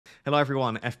Hello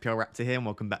everyone, FPL Raptor here and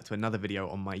welcome back to another video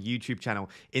on my YouTube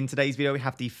channel. In today's video we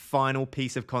have the final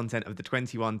piece of content of the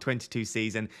 21-22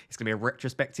 season. It's going to be a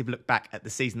retrospective look back at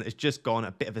the season that has just gone,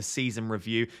 a bit of a season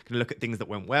review. Going to look at things that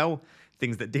went well,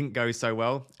 things that didn't go so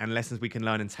well, and lessons we can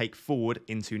learn and take forward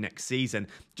into next season.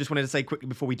 Just wanted to say quickly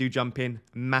before we do jump in,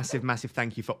 massive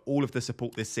thank you for all of the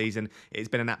support this season. It's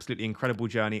been an absolutely incredible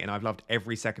journey and I've loved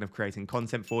every second of creating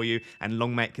content for you, and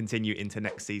long may it continue into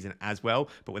next season as well.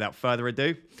 But without further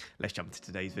ado, let's jump into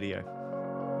today's video.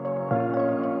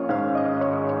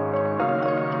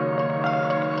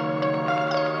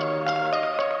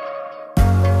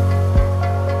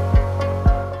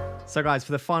 So guys,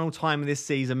 for the final time of this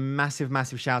season, massive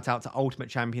shout out to Ultimate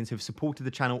Champions who have supported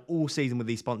the channel all season with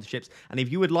these sponsorships. And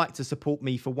if you would like to support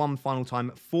me for one final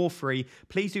time for free,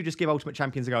 please do just give Ultimate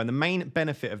Champions a go. And the main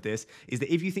benefit of this is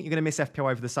that if you think you're going to miss FPL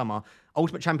over the summer,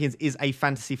 Ultimate Champions is a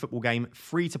fantasy football game,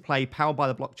 free to play, powered by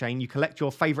the blockchain. You collect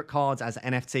your favorite cards as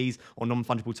NFTs or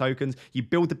non-fungible tokens. You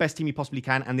build the best team you possibly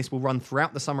can, and this will run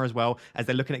throughout the summer as well, as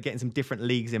they're looking at getting some different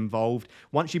leagues involved.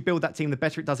 Once you build that team, the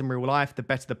better it does in real life, the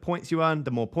better the points you earn,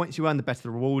 the more points you earn, the better the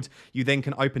rewards. You then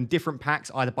can open different packs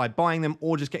either by buying them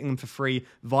or just getting them for free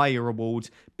via your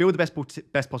rewards. Build the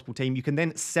best possible team. You can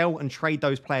then sell and trade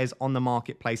those players on the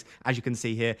marketplace, as you can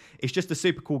see here. It's just a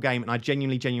super cool game, and I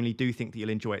genuinely do think that you'll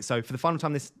enjoy it. So for the final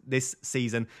time this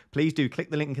season, please do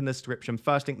click the link in the description.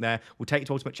 First link there will take you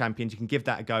to Ultimate Champions. You can give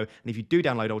that a go, and if you do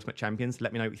download Ultimate Champions,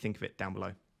 let me know what you think of it down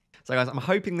below. So guys, I'm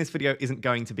hoping this video isn't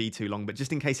going to be too long, but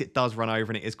just in case it does run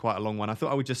over and it is quite a long one, I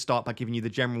thought I would just start by giving you the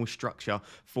general structure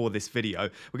for this video.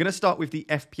 We're going to start with the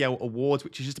FPL Awards,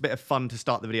 which is just a bit of fun to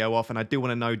start the video off, and I do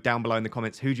want to know down below in the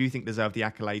comments, who do you think deserve the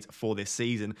accolades for this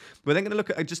season? We're then going to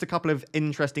look at just a couple of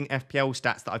interesting FPL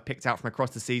stats that I've picked out from across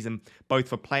the season, both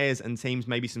for players and teams,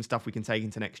 maybe some stuff we can take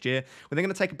into next year. We're then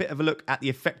going to take a bit of a look at the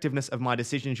effectiveness of my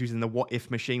decisions using the what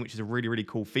if machine, which is a really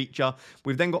cool feature.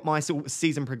 We've then got my sort of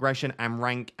season progression and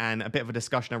rank, and a bit of a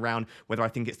discussion around whether I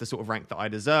think it's the sort of rank that I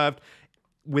deserved,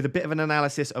 with a bit of an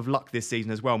analysis of luck this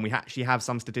season as well. And we actually have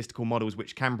some statistical models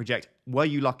which can project, were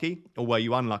you lucky or were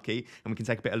you unlucky? And we can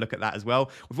take a bit of a look at that as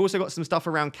well. We've also got some stuff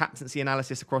around captaincy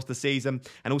analysis across the season,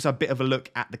 and also a bit of a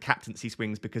look at the captaincy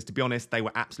swings, because to be honest, they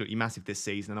were absolutely massive this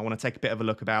season. And I want to take a bit of a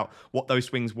look about what those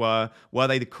swings were. Were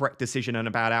they the correct decision and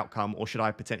a bad outcome, or should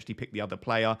I potentially pick the other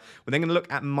player? We're then going to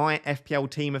look at my FPL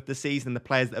team of the season, the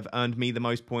players that have earned me the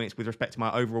most points with respect to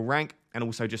my overall rank, and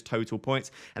also just total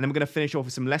points. And then we're going to finish off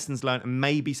with some lessons learned and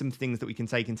maybe some things that we can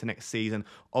take into next season.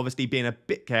 Obviously being a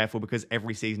bit careful because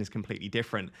every season is completely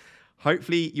different.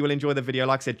 Hopefully you will enjoy the video.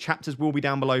 Like I said, chapters will be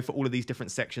down below for all of these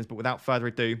different sections, but without further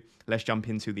ado, let's jump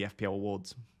into the FPL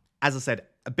Awards. As I said,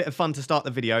 a bit of fun to start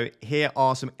the video. Here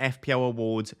are some FPL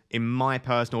awards in my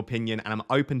personal opinion, and I'm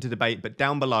open to debate, but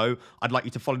down below, I'd like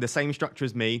you to follow the same structure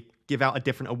as me, give out a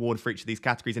different award for each of these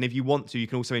categories. And if you want to, you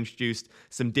can also introduce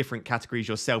some different categories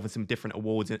yourself and some different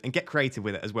awards, and get creative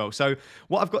with it as well. So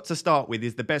what I've got to start with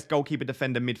is the best goalkeeper,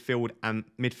 defender,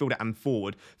 midfielder and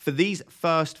forward. For these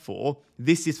first four,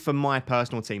 this is for my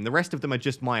personal team. The rest of them are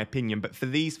just my opinion, but for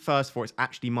these first four, it's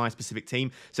actually my specific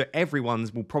team. So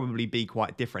everyone's will probably be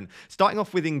quite different. Starting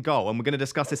off with in goal, and we're going to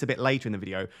discuss this a bit later in the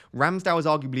video, Ramsdale has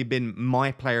arguably been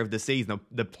my player of the season,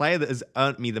 the player that has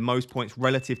earned me the most points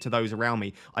relative to those around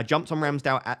me. I jumped on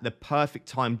Ramsdale at the perfect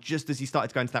time, just as he started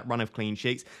to go into that run of clean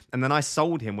sheets, and then I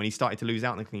sold him when he started to lose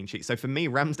out on the clean sheets. So for me,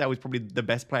 Ramsdale is probably the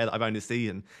best player that I've owned this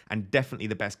season, and definitely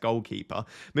the best goalkeeper.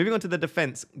 Moving on to the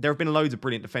defence, there have been loads of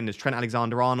brilliant defenders: Trent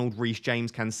Alexander-Arnold, Reece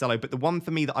James, Cancelo, but the one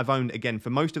for me that I've owned, again, for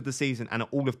most of the season and at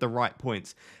all of the right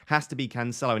points, has to be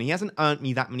Cancelo. And he hasn't earned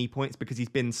me that many points because he's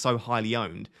been so highly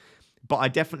owned, but I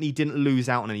definitely didn't lose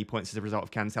out on any points as a result of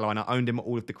Cancelo, and I owned him at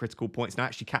all of the critical points, and I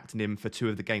actually captained him for 2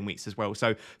 of the game weeks as well.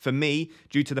 So for me,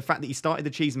 due to the fact that he started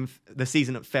the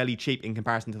season fairly cheap in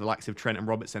comparison to the likes of Trent and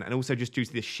Robertson, and also just due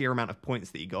to the sheer amount of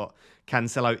points that he got,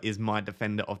 Cancelo is my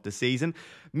defender of the season.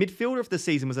 Midfielder of the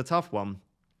season was a tough one.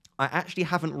 I actually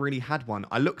haven't really had one.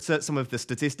 I looked at some of the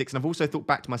statistics, and I've also thought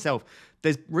back to myself.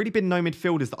 There's really been no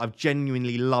midfielders that I've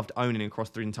genuinely loved owning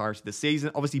across the entirety of the season.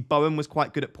 Obviously, Bowen was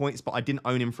quite good at points, but I didn't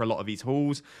own him for a lot of his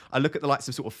hauls. I look at the likes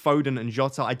of sort of Foden and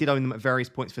Jota. I did own them at various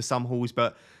points for some hauls,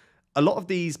 but a lot of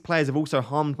these players have also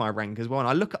harmed my rank as well.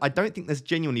 And I don't think there's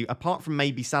genuinely, apart from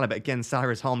maybe Salah, but again, Salah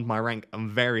has harmed my rank on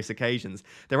various occasions.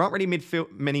 There aren't really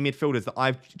many midfielders that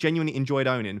I've genuinely enjoyed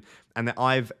owning and that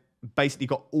I've basically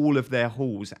got all of their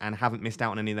hauls and haven't missed out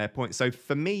on any of their points. So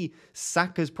for me,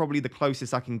 Saka's probably the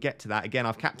closest I can get to that. Again,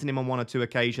 I've captained him on 1 or 2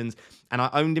 occasions, and I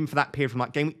owned him for that period from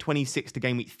like game week 26 to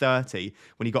game week 30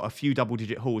 when he got a few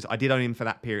double-digit hauls. I did own him for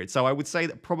that period. So I would say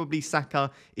that probably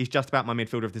Saka is just about my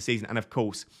midfielder of the season. And of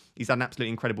course, he's had an absolutely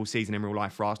incredible season in real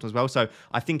life for Arsenal as well. So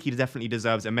I think he definitely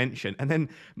deserves a mention. And then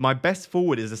my best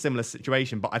forward is a similar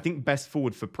situation, but I think best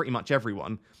forward for pretty much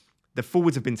everyone. The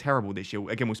forwards have been terrible this year.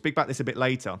 Again, we'll speak about this a bit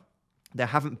later. There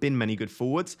haven't been many good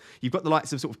forwards. You've got the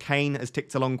likes of sort of Kane has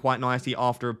ticked along quite nicely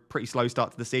after a pretty slow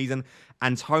start to the season.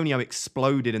 Antonio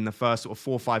exploded in the first sort of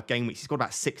 4 or 5 game weeks. He's got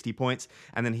about 60 points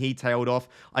and then he tailed off.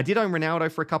 I did own Ronaldo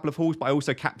for a couple of hauls, but I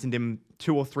also captained him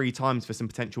 2 or 3 times for some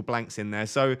potential blanks in there.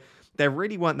 So there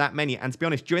really weren't that many. And to be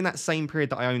honest, during that same period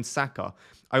that I owned Saka,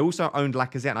 I also owned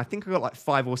Lacazette. And I think I got like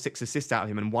 5 or 6 assists out of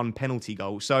him and 1 penalty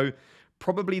goal. So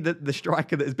probably the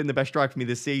striker that has been the best striker for me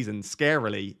this season,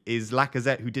 scarily, is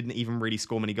Lacazette, who didn't even really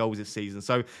score many goals this season.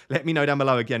 So let me know down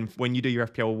below again, when you do your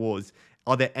FPL awards,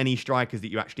 are there any strikers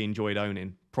that you actually enjoyed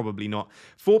owning? Probably not.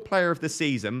 For player of the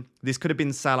season, this could have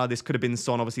been Salah, this could have been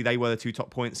Son. Obviously, they were the 2 top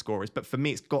point scorers. But for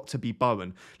me, it's got to be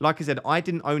Bowen. Like I said, I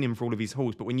didn't own him for all of his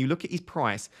hauls. But when you look at his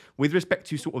price, with respect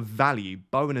to sort of value,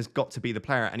 Bowen has got to be the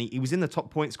player. And he was in the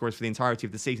top point scorers for the entirety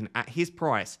of the season. At his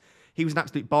price, he was an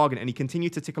absolute bargain, and he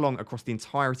continued to tick along across the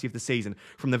entirety of the season.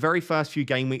 From the very first few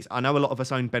game weeks, I know a lot of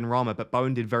us owned Benrahma, but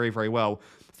Bowen did very, very well.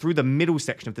 Through the middle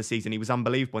section of the season, he was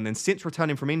unbelievable. And then since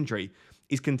returning from injury,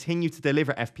 he's continued to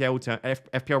deliver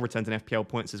FPL returns and FPL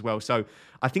points as well. So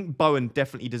I think Bowen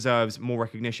definitely deserves more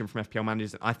recognition from FPL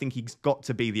managers. I think he's got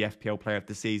to be the FPL player of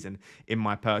the season, in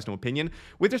my personal opinion.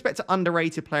 With respect to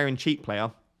underrated player and cheap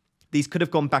player, these could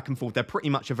have gone back and forth. They're pretty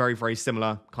much a very, very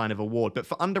similar kind of award. But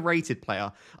for underrated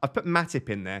player, I've put Matip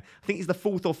in there. I think he's the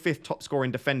 4th or 5th top scoring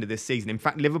defender this season. In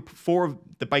fact, Liverpool, 4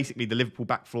 of basically the Liverpool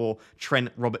back four, Trent,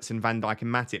 Robertson, Van Dijk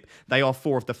and Matip, they are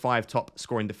 4 of the 5 top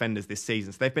scoring defenders this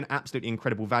season. So they've been absolutely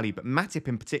incredible value. But Matip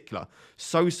in particular,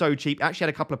 so cheap. Actually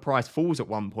had a couple of price falls at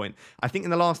one point. I think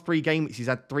in the last 3 game weeks, he's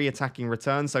had 3 attacking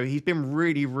returns. So he's been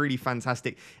really, really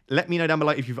fantastic. Let me know down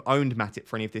below if you've owned Matip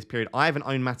for any of this period. I haven't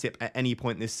owned Matip at any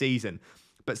point this season.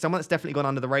 But someone that's definitely gone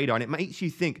under the radar, and it makes you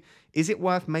think, is it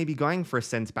worth maybe going for a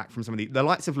centre-back from somebody? The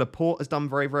likes of Laporte has done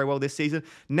very, very well this season.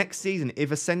 Next season,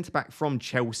 if a centre-back from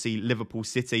Chelsea, Liverpool,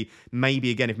 City,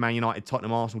 maybe again if Man United,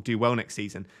 Tottenham, Arsenal do well next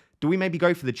season, do we maybe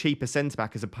go for the cheaper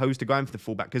centre-back as opposed to going for the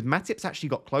fullback? Because Matip's actually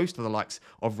got close to the likes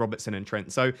of Robertson and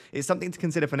Trent. So it's something to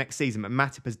consider for next season, but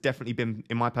Matip has definitely been,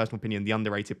 in my personal opinion, the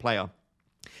underrated player.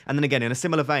 And then again, in a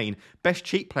similar vein, best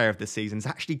cheap player of the season is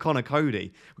actually Connor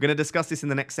Cody. We're going to discuss this in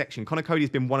the next section. Connor Cody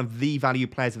has been one of the value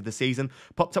players of the season,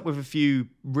 popped up with a few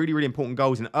really, really important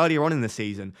goals. And earlier on in the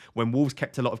season, when Wolves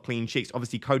kept a lot of clean sheets,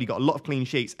 obviously Cody got a lot of clean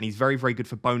sheets, and he's very, very good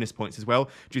for bonus points as well,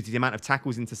 due to the amount of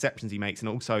tackles, interceptions he makes, and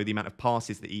also the amount of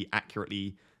passes that he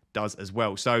accurately does as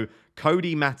well. So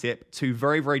Cody, Matip, 2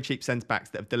 very, very cheap centre-backs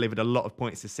that have delivered a lot of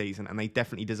points this season, and they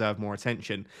definitely deserve more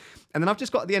attention. And then I've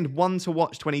just got at the end 1 to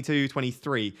watch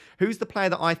 22-23. Who's the player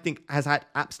that I think has had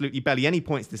absolutely barely any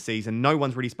points this season? No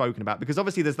one's really spoken about, because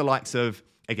obviously there's the likes of,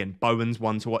 again, Bowen's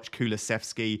 1 to watch,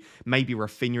 Kulusevski, maybe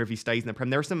Rafinha if he stays in the Prem.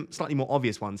 There are some slightly more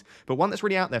obvious ones, but one that's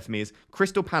really out there for me is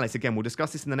Crystal Palace. Again, we'll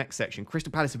discuss this in the next section.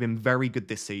 Crystal Palace have been very good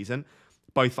this season,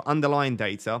 both for underlying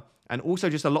data and also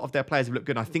just a lot of their players have looked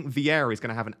good. And I think Vieira is going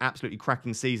to have an absolutely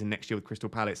cracking season next year with Crystal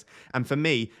Palace. And for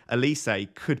me, Elise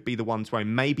could be the one to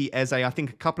own. Maybe Eze. I think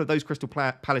a couple of those Crystal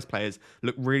Palace players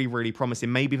look really, really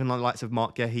promising. Maybe even like the likes of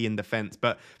Mark Gehi in defence.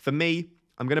 But for me,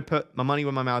 I'm going to put my money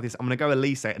where my mouth is. I'm going to go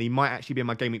Elise, and he might actually be in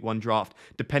my Game Week 1 draft,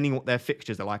 depending what their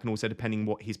fixtures are like, and also depending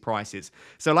what his price is.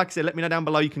 So like I said, let me know down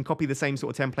below. You can copy the same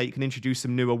sort of template. You can introduce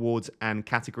some new awards and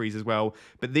categories as well.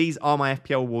 But these are my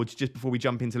FPL awards, just before we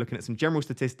jump into looking at some general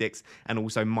statistics and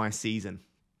also my season.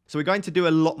 So we're going to do a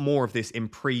lot more of this in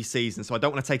pre-season, so I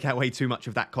don't want to take away too much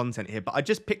of that content here, but I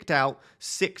just picked out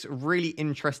 6 really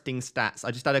interesting stats.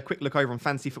 I just had a quick look over on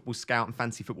Fantasy Football Scout and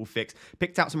Fantasy Football Fix,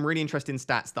 picked out some really interesting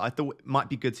stats that I thought might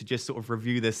be good to just sort of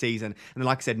review the season. And then,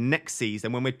 like I said, next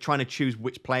season, when we're trying to choose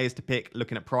which players to pick,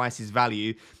 looking at prices,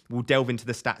 value, we'll delve into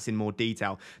the stats in more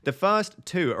detail. The first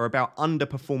 2 are about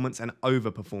underperformance and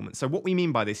overperformance. So what we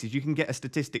mean by this is you can get a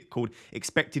statistic called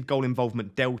expected goal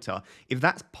involvement delta. If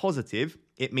that's positive,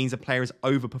 it means a player has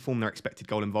overperformed their expected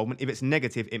goal involvement. If it's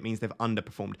negative, it means they've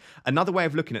underperformed. Another way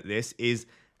of looking at this is,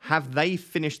 have they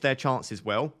finished their chances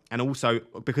well? And also,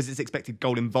 because it's expected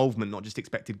goal involvement, not just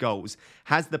expected goals,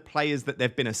 has the players that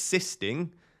they've been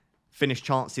assisting finished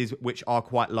chances which are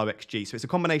quite low XG? So it's a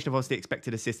combination of obviously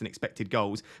expected assists and expected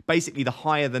goals. Basically, the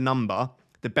higher the number,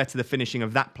 the better the finishing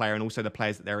of that player and also the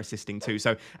players that they're assisting to.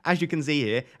 So as you can see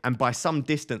here, and by some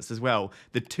distance as well,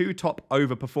 the two top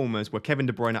overperformers were Kevin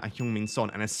De Bruyne and Heung-min Son,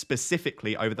 and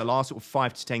specifically over the last sort of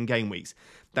 5 to 10 game weeks,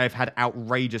 they've had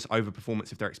outrageous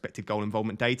overperformance of their expected goal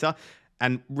involvement data.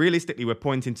 And realistically, we're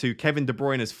pointing to Kevin De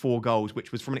Bruyne's 4 goals,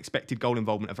 which was from an expected goal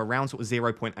involvement of around sort of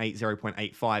 0.8,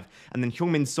 0.85. And then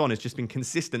Heung-min Son has just been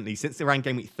consistently, since around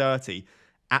game week 30,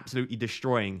 absolutely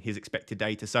destroying his expected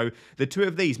data. So the two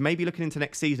of these, maybe looking into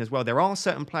next season as well, there are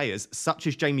certain players, such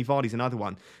as Jamie Vardy's another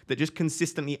one, that just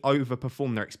consistently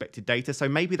overperform their expected data. So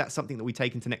maybe that's something that we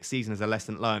take into next season as a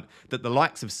lesson learned, that the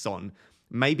likes of Son,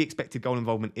 maybe expected goal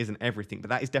involvement isn't everything, but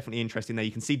that is definitely interesting there.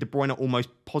 You can see De Bruyne almost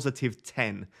positive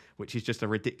 10, which is just a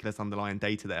ridiculous underlying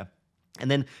data there. And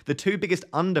then the two biggest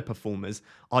underperformers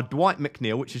are Dwight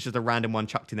McNeil, which is just a random one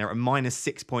chucked in there, at minus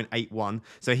 6.81.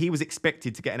 So he was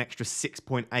expected to get an extra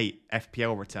 6.8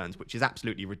 FPL returns, which is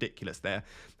absolutely ridiculous there.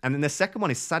 And then the second one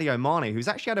is Sadio Mane, who's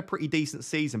actually had a pretty decent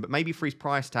season, but maybe for his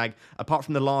price tag, apart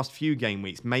from the last few game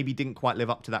weeks, maybe didn't quite live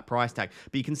up to that price tag.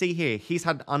 But you can see here, he's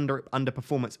had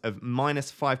underperformance of minus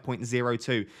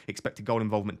 5.02 expected goal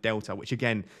involvement delta, which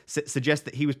again suggests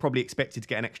that he was probably expected to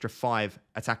get an extra 5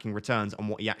 attacking returns on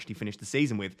what he actually finished the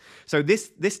season with. So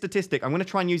this statistic, I'm going to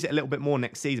try and use it a little bit more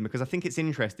next season because I think it's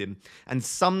interesting, and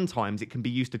sometimes it can be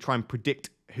used to try and predict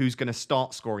who's going to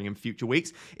start scoring in future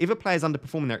weeks. If a player's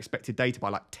underperforming their expected data by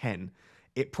like 10,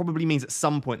 it probably means at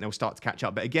some point they'll start to catch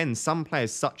up. But again, some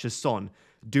players such as Son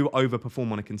do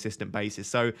overperform on a consistent basis.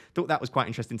 So thought that was quite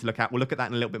interesting to look at. We'll look at that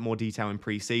in a little bit more detail in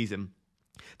pre-season.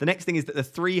 The next thing is that the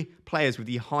 3 players with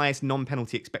the highest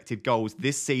non-penalty expected goals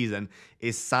this season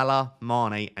is Salah,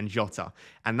 Mane and Jota.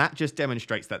 And that just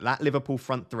demonstrates that Liverpool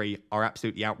front 3 are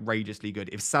absolutely outrageously good.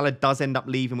 If Salah does end up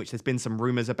leaving, which there's been some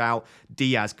rumours about,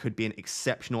 Diaz could be an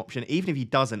exceptional option. Even if he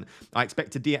doesn't, I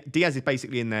expect Diaz is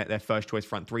basically in their first choice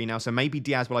front 3 now. So maybe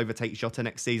Diaz will overtake Jota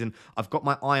next season. I've got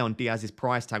my eye on Diaz's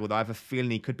price tag, although I have a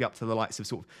feeling he could be up to the likes of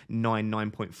sort of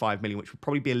 9.5 million, which would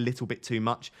probably be a little bit too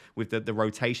much with the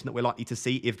rotation that we're likely to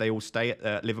see if they all stay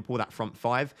at Liverpool, that front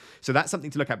 5. So that's something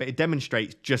to look at, but it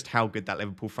demonstrates just how good that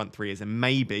Liverpool front 3 is. And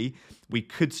maybe we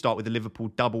could start with the Liverpool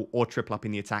double or triple up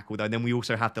in the attack, although then we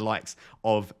also have the likes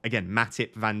of, again,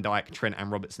 Matip, Van Dijk, Trent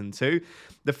and Robertson too.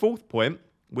 The fourth point,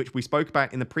 which we spoke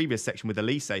about in the previous section with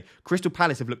Elise, Crystal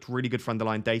Palace have looked really good for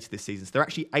underlying data this season. So they're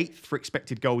actually 8th for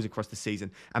expected goals across the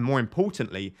season. And more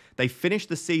importantly, they finished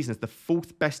the season as the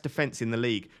 4th best defence in the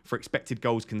league for expected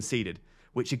goals conceded,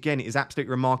 which again is absolutely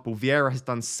remarkable. Vieira has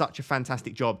done such a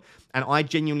fantastic job. And I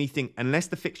genuinely think, unless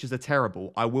the fixtures are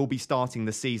terrible, I will be starting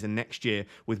the season next year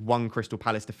with 1 Crystal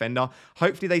Palace defender.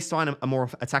 Hopefully they sign a more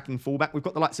attacking fullback. We've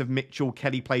got the likes of Mitchell,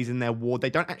 Kelly plays in there, Ward. They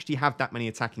don't actually have that many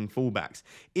attacking fullbacks.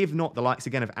 If not, the likes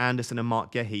again of Anderson and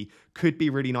Mark Gehi could be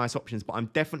really nice options, but I'm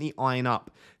definitely eyeing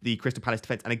up the Crystal Palace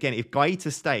defence. And again, if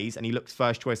Gaeta stays and he looks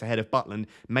first choice ahead of Butland,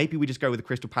 maybe we just go with the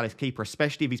Crystal Palace keeper,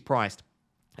 especially if he's priced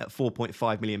at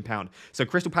 £4.5 million. So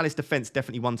Crystal Palace defence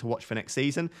definitely one to watch for next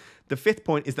season. The 5th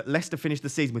point is that Leicester finished the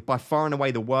season with by far and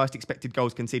away the worst expected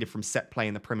goals conceded from set play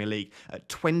in the Premier League at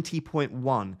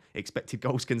 20.1 expected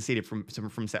goals conceded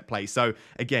from set play. So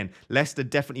again, Leicester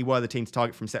definitely were the team to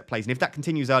target from set plays. And if that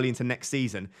continues early into next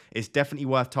season, it's definitely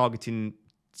worth targeting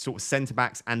sort of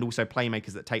centre-backs and also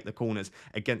playmakers that take the corners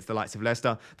against the likes of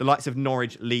Leicester. The likes of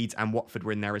Norwich, Leeds and Watford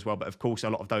were in there as well, but of course a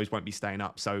lot of those won't be staying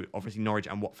up, so obviously Norwich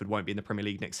and Watford won't be in the Premier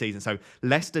League next season. So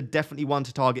Leicester definitely one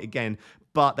to target again,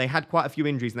 but they had quite a few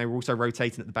injuries and they were also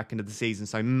rotating at the back end of the season,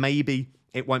 so maybe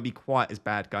it won't be quite as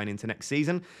bad going into next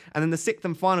season. And then the 6th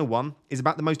and final one is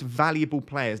about the most valuable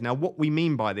players. Now, what we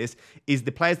mean by this is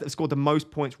the players that have scored the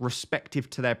most points respective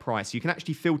to their price. You can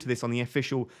actually filter this on the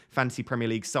official Fantasy Premier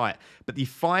League site. But the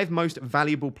 5 most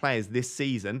valuable players this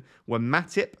season were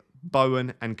Matip,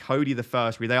 Bowen and Cody the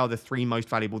first. They are the 3 most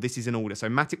valuable. This is in order. So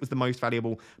Matip was the most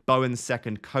valuable, Bowen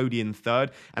second, Cody in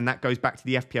third. And that goes back to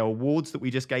the FPL Awards that we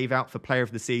just gave out for Player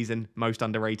of the Season, Most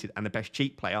Underrated and the Best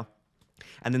Cheap Player.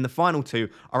 And then the final 2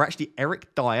 are actually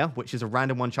Eric Dyer, which is a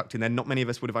random one chucked in there. Not many of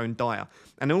us would have owned Dyer.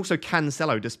 And also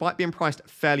Cancelo, despite being priced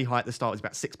fairly high at the start, it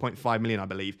was about 6.5 million, I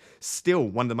believe. Still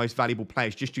one of the most valuable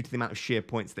players just due to the amount of sheer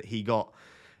points that he got.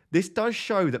 This does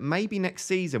show that maybe next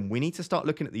season we need to start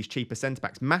looking at these cheaper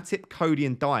centre-backs. Matip, Cody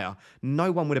and Dyer,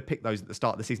 no one would have picked those at the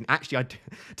start of the season. Actually,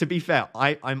 to be fair,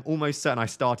 I'm almost certain I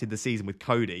started the season with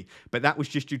Cody, but that was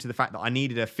just due to the fact that I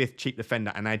needed a 5th cheap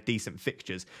defender and they had decent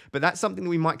fixtures. But that's something that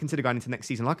we might consider going into next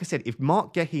season. Like I said, if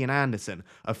Mark Gehi and Anderson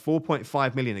are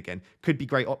 4.5 million again, could be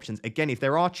great options. Again, if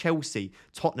there are Chelsea,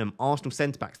 Tottenham, Arsenal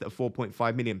centre-backs that are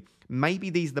 4.5 million, maybe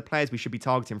these are the players we should be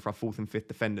targeting for our 4th and 5th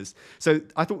defenders. So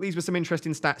I thought these were some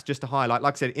interesting stats just to highlight.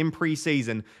 Like I said, in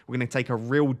pre-season, we're going to take a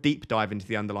real deep dive into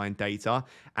the underlying data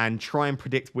and try and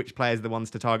predict which players are the ones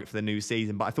to target for the new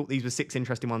season. But I thought these were 6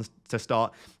 interesting ones to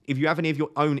start. If you have any of your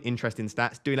own interesting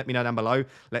stats, do let me know down below.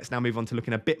 Let's now move on to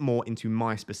looking a bit more into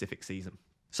my specific season.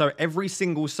 So every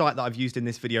single site that I've used in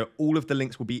this video, all of the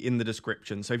links will be in the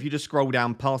description. So if you just scroll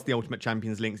down past the Ultimate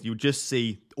Champions links, you'll just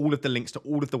see all of the links to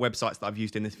all of the websites that I've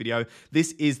used in this video.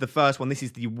 This is the first one. This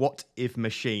is the What If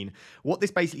machine. What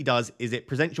this basically does is it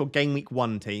presents your Game Week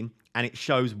 1 team and it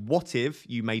shows what if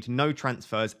you made no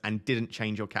transfers and didn't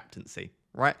change your captaincy.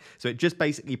 Right? So it just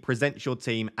basically presents your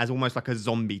team as almost like a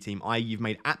zombie team, i.e. you've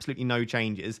made absolutely no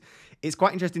changes. It's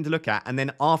quite interesting to look at. And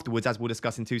then afterwards, as we'll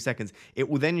discuss in 2 seconds, it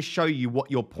will then show you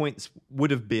what your points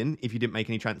would have been if you didn't make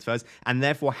any transfers, and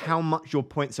therefore how much your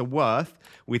points are worth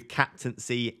with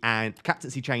captaincy and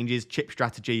captaincy changes, chip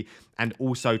strategy, and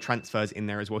also transfers in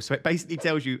there as well. So it basically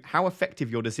tells you how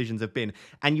effective your decisions have been.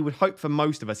 And you would hope for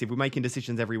most of us, if we're making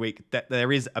decisions every week, that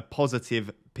there is a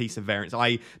positive piece of variance,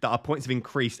 i.e. that our points have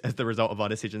increased as the result of our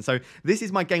decision. So this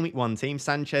is my Game Week 1 team: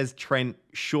 Sanchez, Trent,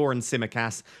 Shaw and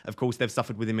Tsimikas. Of course, they've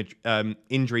suffered with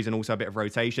injuries and also a bit of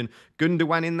rotation.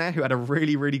 Gundogan in there, who had a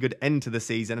really, really good end to the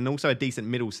season and also a decent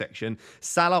middle section.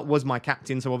 Salah was my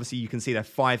captain, so obviously you can see there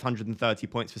 530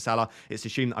 points for Salah. It's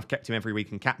assumed that I've kept him every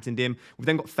week and captained him. We've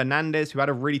then got Fernandes, who had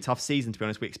a really tough season, to be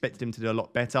honest. We expected him to do a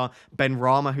lot better. Ben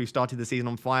Rama, who started the season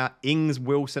on fire. Ings,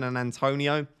 Wilson and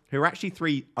Antonio, who are actually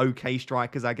 3 okay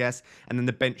strikers, I guess. And then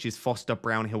the bench is Foster,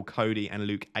 Brownhill, Cody, and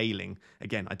Luke Ayling.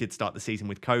 Again, I did start the season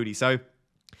with Cody. So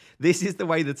this is the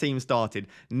way the team started.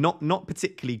 Not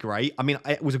particularly great. I mean,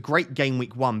 it was a great Game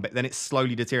Week 1, but then it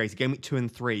slowly deteriorated. Game Week 2 and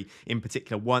 3 in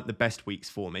particular weren't the best weeks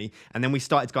for me. And then we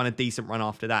started to go on a decent run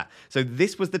after that. So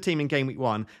this was the team in Game Week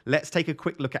 1. Let's take a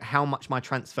quick look at how much my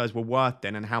transfers were worth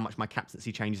then and how much my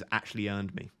captaincy changes actually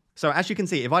earned me. So as you can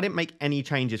see, if I didn't make any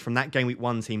changes from that Game Week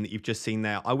 1 team that you've just seen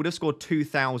there, I would have scored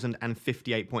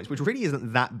 2,058 points, which really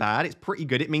isn't that bad. It's pretty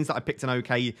good. It means that I picked an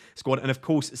okay squad. And of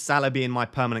course, Salah being my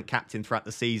permanent captain throughout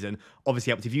the season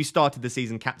obviously helped. If you started the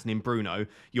season captaining Bruno,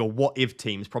 your what-if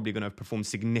team's probably going to have performed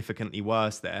significantly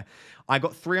worse there. I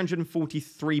got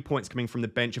 343 points coming from the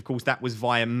bench. Of course, that was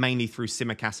via mainly through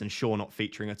Tsimikas and Shaw not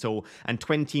featuring at all. And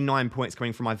 29 points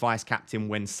coming from my vice-captain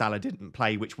when Salah didn't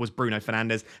play, which was Bruno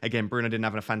Fernandes. Again, Bruno didn't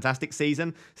have a fantastic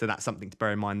season, so that's something to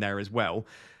bear in mind there as well.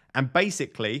 And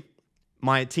basically,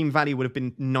 my team value would have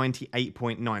been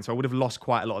 98.9, so I would have lost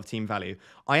quite a lot of team value.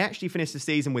 I actually finished the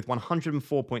season with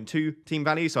 104.2 team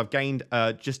value, so I've gained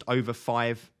just over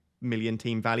 5 million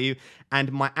team value,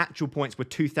 and my actual points were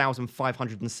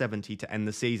 2,570 to end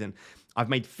the season. I've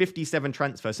made 57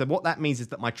 transfers. So what that means is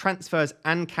that my transfers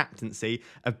and captaincy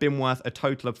have been worth a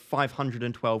total of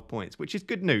 512 points, which is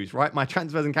good news, right? My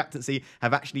transfers and captaincy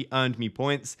have actually earned me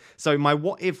points. So my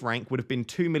what-if rank would have been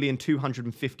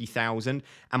 2,250,000,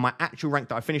 and my actual rank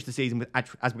that I finished the season with, as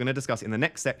we're going to discuss in the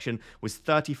next section, was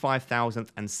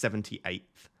 35,078.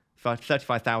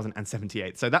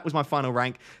 35,078. So that was my final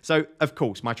rank. So, of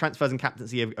course, my transfers and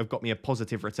captaincy have got me a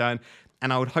positive return.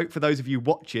 And I would hope for those of you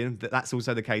watching that that's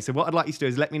also the case. So what I'd like you to do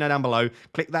is let me know down below.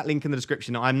 Click that link in the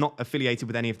description. I'm not affiliated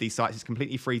with any of these sites. It's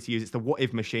completely free to use. It's the What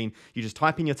If machine. You just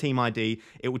type in your team ID.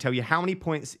 It will tell you how many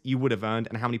points you would have earned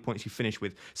and how many points you finished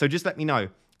with. So just let me know.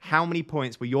 How many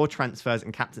points were your transfers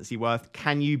and captaincy worth?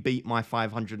 Can you beat my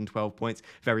 512 points?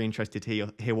 Very interested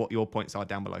to hear what your points are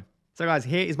down below. So guys,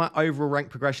 here is my overall rank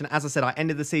progression. As I said, I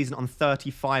ended the season on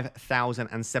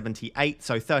 35,078.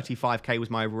 So 35k was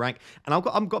my overall rank. And I've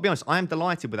got to be honest, I am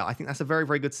delighted with that. I think that's a very,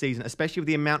 very good season, especially with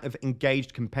the amount of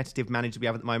engaged competitive managers we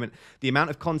have at the moment. The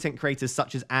amount of content creators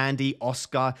such as Andy,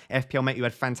 Oscar, FPL Mate, who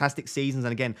had fantastic seasons.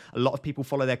 And again, a lot of people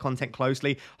follow their content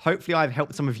closely. Hopefully I've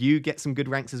helped some of you get some good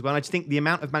ranks as well. And I just think the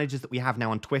amount of managers that we have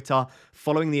now on Twitter,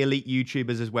 following the elite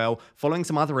YouTubers as well, following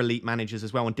some other elite managers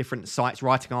as well on different sites,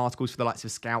 writing articles for the likes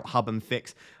of Scout, Hub and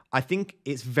Fix. I think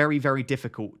it's very, very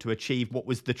difficult to achieve what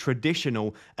was the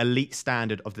traditional elite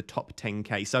standard of the top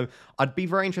 10k. So I'd be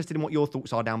very interested in what your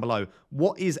thoughts are down below.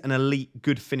 What is an elite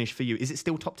good finish for you? Is it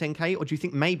still top 10k, or do you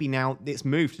think maybe now it's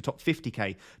moved to top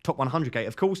 50k, top 100k?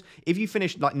 Of course, if you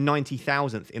finish like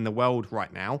 90,000th in the world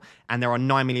right now and there are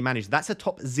 9 million managers, that's a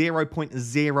top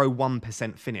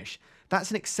 0.01% finish. That's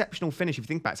an exceptional finish if you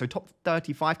think back. So top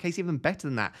 35k is even better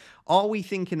than that. Are we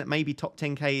thinking that maybe top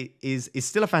 10k is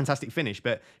still a fantastic finish,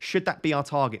 but should that be our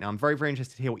target now? I'm very, very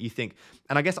interested to hear what you think.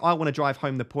 And I guess I want to drive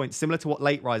home the point, similar to what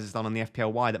Late Rise has done on the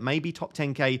FPLY, that maybe top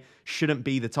 10k shouldn't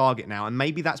be the target now. And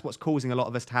maybe that's what's causing a lot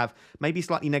of us to have maybe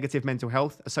slightly negative mental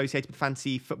health associated with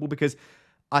fantasy football, because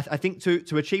I think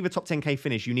to achieve a top 10k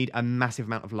finish, you need a massive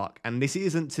amount of luck. And this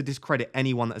isn't to discredit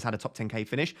anyone that has had a top 10k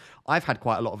finish. I've had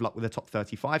quite a lot of luck with a top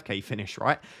 35k finish,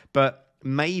 right? But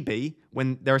maybe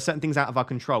when there are certain things out of our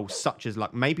control, such as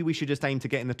luck, maybe we should just aim to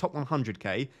get in the top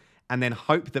 100k and then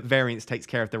hope that variance takes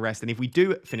care of the rest. And if we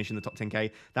do finish in the top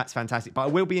 10k, that's fantastic. But I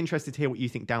will be interested to hear what you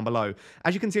think down below.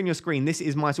 As you can see on your screen, this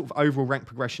is my sort of overall rank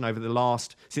progression over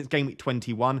since game week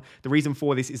 21. The reason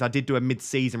for this is I did do a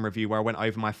mid-season review where I went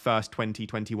over my first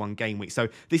 2021 game week. So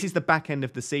this is the back end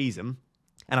of the season.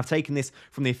 And I've taken this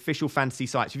from the official fantasy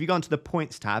site. So if you go into the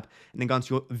points tab and then go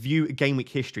into your view game week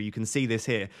history, you can see this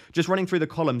here. Just running through the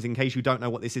columns in case you don't know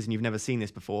what this is and you've never seen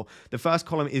this before. The first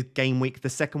column is game week. The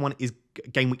second one is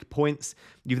game week points.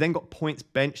 You've then got points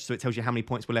bench, so it tells you how many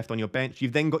points were left on your bench.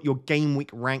 You've then got your game week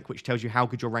rank, which tells you how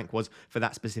good your rank was for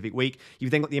that specific week.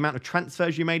 You've then got the amount of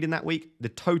transfers you made in that week, the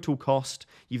total cost.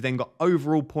 You've then got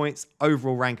overall points,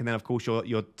 overall rank, and then of course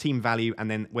your team value,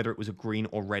 and then whether it was a green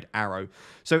or red arrow.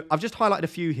 So I've just highlighted a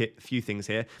few things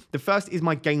here. The first is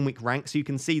my game week rank. So you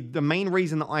can see the main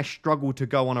reason that I struggled to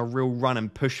go on a real run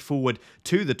and push forward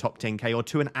to the top 10k or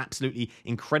to an absolutely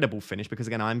incredible finish, because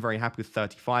again, I'm very happy with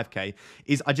 35k,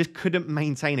 is I just couldn't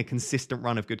maintain a consistent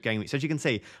run of good game weeks. So as you can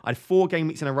see, I had 4 game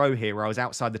weeks in a row here where I was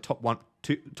outside the top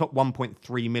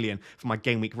 1.3 million for my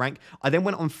game week rank. I then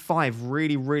went on 5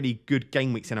 really, really good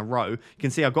game weeks in a row. You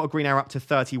can see I've got a green arrow up to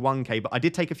 31k, but I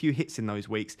did take a few hits in those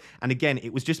weeks. And again,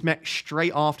 it was just met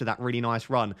straight after that really nice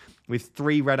run with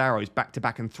 3 red arrows back to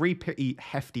back and 3 pretty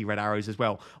hefty red arrows as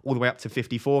well, all the way up to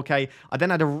 54k. I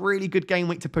then had a really good game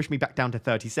week to push me back down to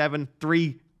 37,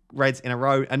 3 reds in a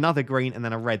row, another green, and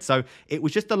then a red. So it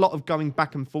was just a lot of going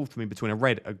back and forth for me between a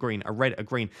red, a green, a red, a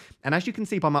green. And as you can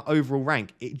see by my overall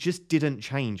rank, it just didn't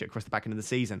change across the back end of the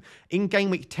season. In game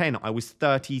week 10, I was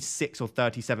 36 or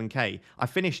 37k. I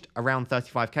finished around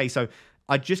 35k. So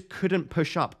I just couldn't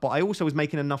push up, but I also was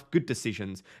making enough good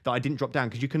decisions that I didn't drop down,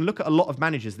 because you can look at a lot of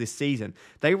managers this season.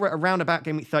 They were around about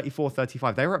game week 34,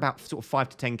 35. They were about sort of 5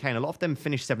 to 10k, and a lot of them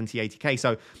finished 70, 80k.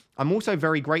 So I'm also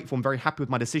very grateful and very happy with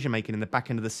my decision making in the back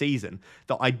end of the season,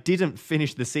 that I didn't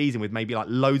finish the season with maybe like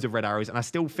loads of red arrows, and I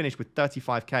still finished with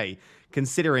 35k,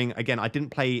 considering, again, I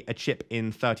didn't play a chip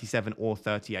in 37 or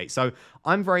 38. So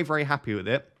I'm very, very happy with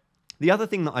it. The other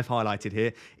thing that I've highlighted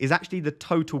here is actually the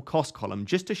total cost column,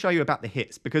 just to show you about the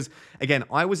hits. Because, again,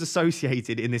 I was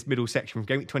associated in this middle section from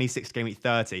game week 26 to game week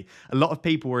 30. A lot of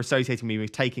people were associating me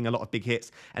with taking a lot of big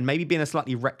hits and maybe being a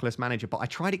slightly reckless manager. But I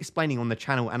tried explaining on the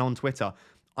channel and on Twitter,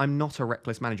 I'm not a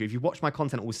reckless manager. If you've watched my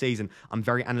content all season, I'm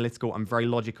very analytical. I'm very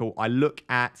logical. I look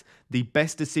at the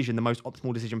best decision, the most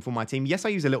optimal decision for my team. Yes, I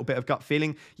use a little bit of gut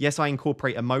feeling. Yes, I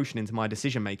incorporate emotion into my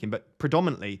decision making, but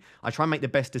predominantly, I try and make the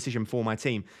best decision for my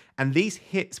team. And these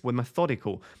hits were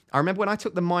methodical. I remember when I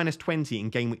took the -20 in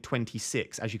game week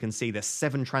 26, as you can see, there's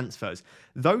 7 transfers.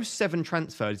 Those 7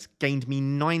 transfers gained me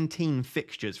 19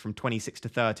 fixtures from 26 to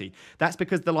 30. That's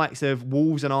because the likes of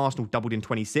Wolves and Arsenal doubled in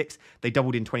 26, they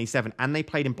doubled in 27, and they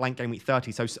played in blank game week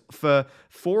 30. So for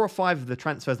 4 or 5 of the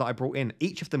transfers that I brought in,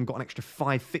 each of them got an extra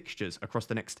 5 fixtures across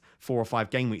the next 4 or 5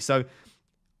 game weeks. So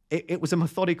it was a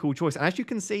methodical choice. And as you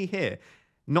can see here,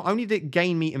 not only did it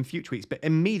gain me in future weeks, but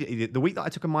immediately, the week that I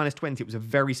took a -20, it was a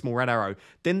very small red arrow.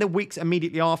 Then the weeks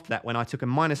immediately after that, when I took a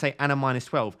 -8 and a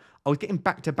 -12, I was getting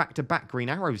back to back green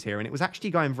arrows here, and it was actually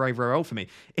going very, very well for me.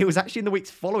 It was actually in the weeks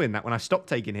following that, when I stopped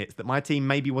taking hits, that my team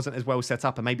maybe wasn't as well set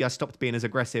up, and maybe I stopped being as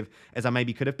aggressive as I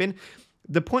maybe could have been.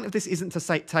 The point of this isn't to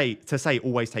say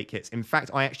always take hits. In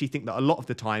fact, I actually think that a lot of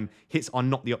the time, hits are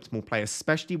not the optimal play,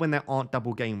 especially when there aren't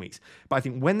double game weeks. But I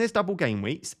think when there's double game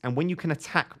weeks, and when you can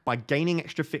attack by gaining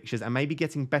extra fixtures and maybe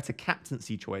getting better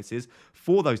captaincy choices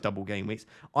for those double game weeks,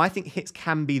 I think hits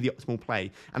can be the optimal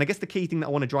play. And I guess the key thing that I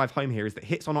want to drive home here is that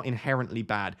hits are not inherently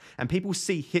bad. And people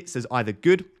see hits as either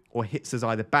good or hits as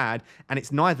either bad, and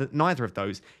it's neither of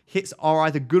those. Hits are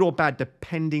either good or bad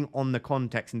depending on the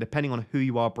context and depending on who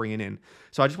you are bringing in.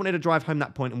 So I just wanted to drive home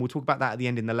that point, and we'll talk about that at the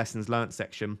end in the lessons learnt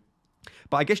section.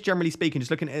 But I guess generally speaking, just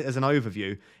looking at it as an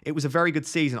overview, it was a very good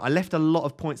season. I left a lot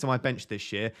of points on my bench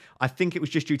this year. I think it was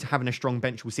just due to having a strong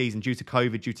bench all season, due to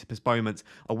COVID, due to postponements.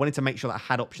 I wanted to make sure that I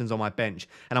had options on my bench.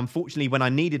 And unfortunately, when I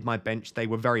needed my bench, they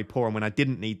were very poor. And when I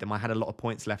didn't need them, I had a lot of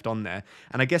points left on there.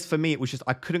 And I guess for me, it was just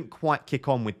I couldn't quite kick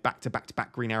on with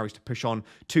back-to-back green arrows to push on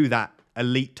to that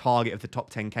elite target of the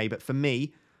top 10k. But for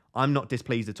me, I'm not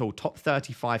displeased at all. Top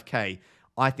 35k.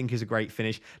 I think is a great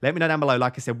finish. Let me know down below,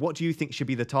 like I said, what do you think should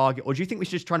be the target? Or do you think we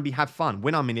should just try to have fun,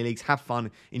 win our mini leagues, have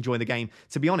fun, enjoy the game?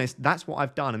 To be honest, that's what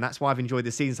I've done, and that's why I've enjoyed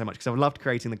this season so much, because I've loved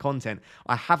creating the content.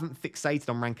 I haven't fixated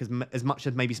on rank as much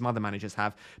as maybe some other managers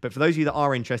have. But for those of you that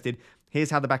are interested,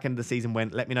 here's how the back end of the season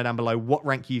went. Let me know down below what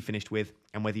rank you finished with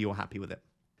and whether you're happy with it.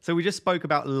 So we just spoke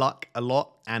about luck a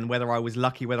lot and whether I was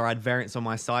lucky, whether I had variance on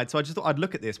my side. So I just thought I'd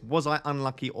look at this. Was I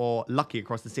unlucky or lucky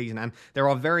across the season? And there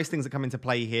are various things that come into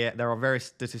play here. There are various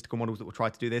statistical models that will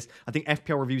try to do this. I think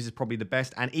FPL Reviews is probably the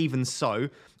best. And even so,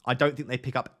 I don't think they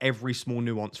pick up every small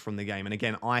nuance from the game. And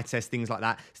again, eye test, things like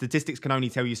that. Statistics can only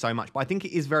tell you so much. But I think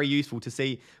it is very useful to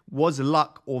see, was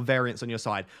luck or variance on your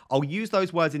side? I'll use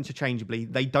those words interchangeably.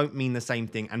 They don't mean the same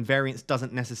thing. And variance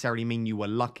doesn't necessarily mean you were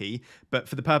lucky. But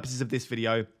for the purposes of this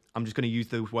video, I'm just going to use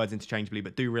those words interchangeably,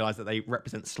 but do realize that they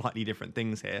represent slightly different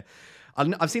things here.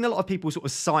 I've seen a lot of people sort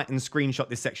of cite and screenshot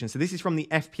this section. So this is from the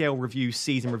FPL Review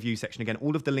season review section. Again,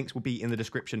 all of the links will be in the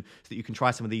description so that you can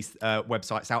try some of these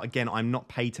websites out. Again, I'm not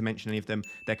paid to mention any of them.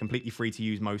 They're completely free to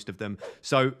use, most of them.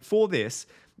 So for this,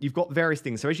 you've got various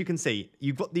things. So as you can see,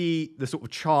 you've got the sort of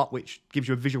chart which gives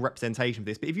you a visual representation of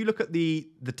this. But if you look at the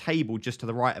table just to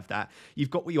the right of that,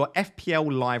 you've got what your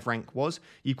FPL live rank was.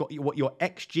 You've got what your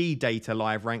XG data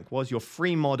live rank was, your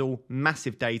free model,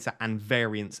 massive data, and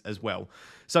variance as well.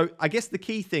 So I guess the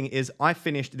key thing is I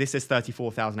finished, this is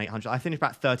 34,800. I finished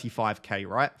about 35K,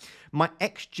 right? My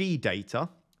XG data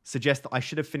suggests that I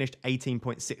should have finished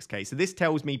 18.6K. So this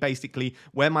tells me basically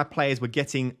where my players were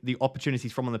getting the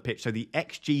opportunities from on the pitch. So the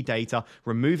XG data,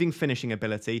 removing finishing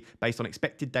ability based on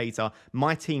expected data,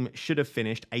 my team should have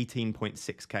finished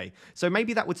 18.6K. So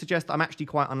maybe that would suggest that I'm actually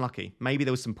quite unlucky. Maybe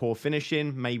there was some poor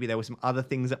finishing. Maybe there were some other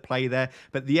things at play there.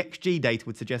 But the XG data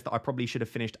would suggest that I probably should have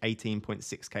finished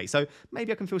 18.6K. So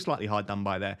maybe I can feel slightly hard done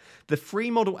by there. The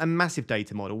free model and massive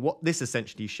data model, what this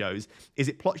essentially shows is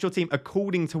it plots your team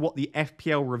according to what the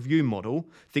FPL review model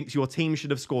thinks your team should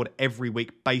have scored every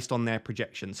week based on their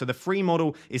projections. So the free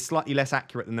model is slightly less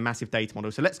accurate than the massive data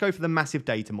model. So let's go for the massive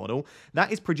data model.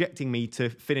 That is projecting me to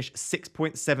finish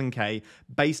 6.7K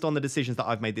based on the decisions that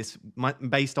I've made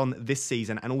based on this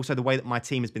season and also the way that my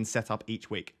team has been set up each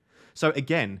week. So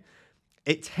again,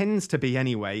 it tends to be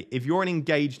anyway, if you're an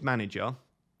engaged manager,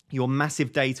 your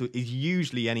massive data is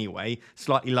usually anyway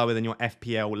slightly lower than your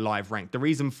FPL live rank. The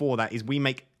reason for that is we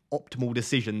make optimal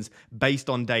decisions based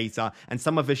on data, and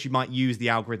some of us, you might use the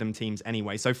algorithm teams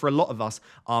anyway. So for a lot of us,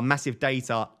 our massive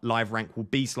data live rank will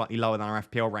be slightly lower than our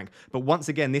FPL rank. But once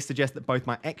again, this suggests that both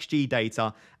my XG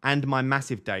data and my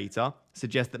massive data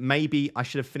suggest that maybe I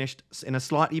should have finished in a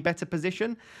slightly better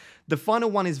position. The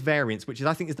final one is variance, which is,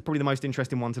 I think, is probably the most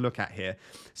interesting one to look at here.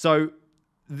 So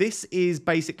this is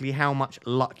basically how much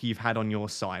luck you've had on your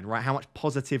side, right? How much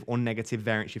positive or negative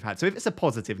variance you've had. So if it's a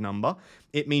positive number,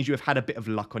 it means you have had a bit of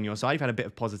luck on your side. You've had a bit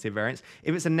of positive variance.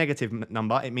 If it's a negative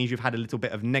number, it means you've had a little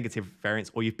bit of negative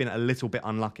variance or you've been a little bit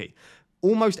unlucky.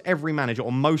 Almost every manager,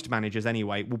 or most managers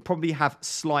anyway, will probably have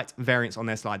slight variance on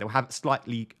their slide. They'll have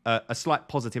a slight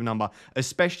positive number,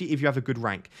 especially if you have a good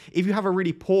rank. If you have a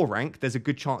really poor rank, there's a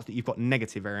good chance that you've got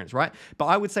negative variance, right? But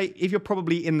I would say if you're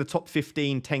probably in the top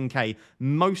 15, 10K,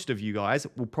 most of you guys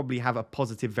will probably have a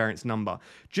positive variance number.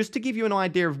 Just to give you an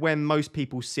idea of where most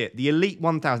people sit, the Elite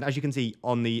 1000, as you can see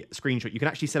on the screenshot, you can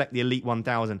actually select the Elite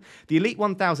 1000. The Elite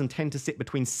 1000 tend to sit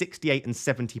between 68 and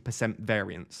 70%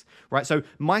 variance, right? So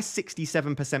my 67%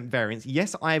 variance,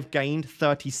 yes, I have gained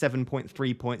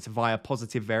 37.3 points via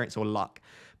positive variance or luck,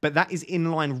 but that is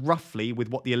in line roughly with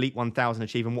what the Elite 1000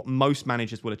 achieve and what most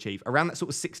managers will achieve, around that sort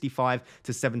of 65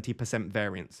 to 70%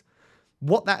 variance.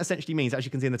 What that essentially means, as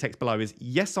you can see in the text below, is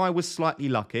yes, I was slightly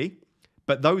lucky,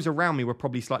 but those around me were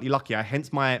probably slightly luckier,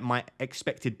 hence my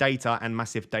expected data and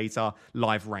massive data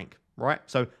live rank, right?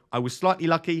 So I was slightly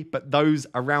lucky, but those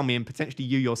around me, and potentially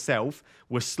you yourself,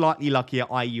 were slightly luckier,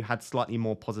 i.e. you had slightly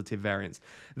more positive variance.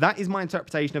 That is my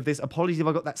interpretation of this. Apologies if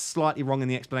I got that slightly wrong in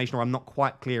the explanation or I'm not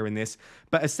quite clear in this.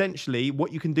 But essentially,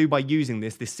 what you can do by using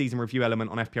this season review element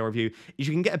on FPL Review is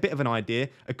you can get a bit of an idea.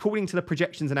 According to the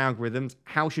projections and algorithms,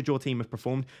 how should your team have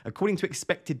performed? According to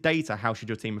expected data, how should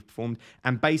your team have performed?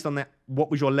 And based on that,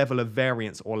 what was your level of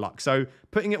variance or luck? So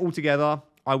putting it all together,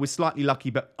 I was slightly lucky,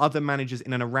 but other managers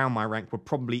in and around my rank were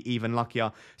probably even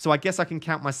luckier. So I guess I can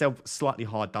count myself slightly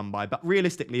hard done by. But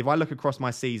realistically, if I look across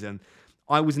my season,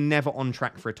 I was never on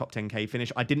track for a top 10K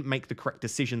finish. I didn't make the correct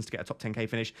decisions to get a top 10K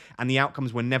finish, and the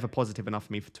outcomes were never positive enough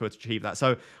for me to achieve that.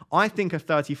 So I think a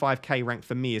 35K rank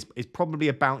for me is probably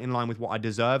about in line with what I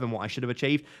deserve and what I should have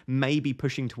achieved, maybe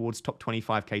pushing towards top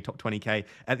 25K, top 20K.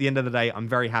 At the end of the day, I'm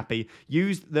very happy.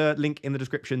 Use the link in the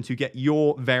description to get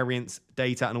your variance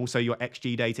data and also your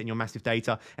XG data and your massive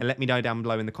data, and let me know down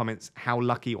below in the comments how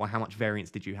lucky or how much variance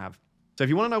did you have. So if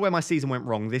you want to know where my season went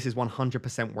wrong, this is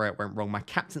 100% where it went wrong. My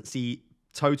captaincy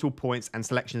total points and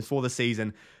selections for the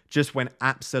season just went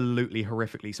absolutely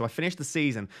horrifically. So I finished the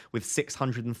season with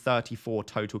 634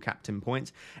 total captain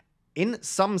points. In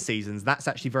some seasons, that's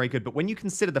actually very good. But when you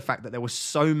consider the fact that there were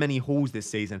so many hauls this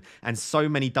season and so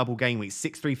many double game weeks,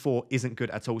 634 isn't good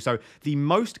at all. So the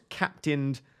manager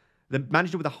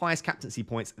with the highest captaincy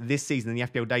points this season in the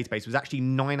FPL database was actually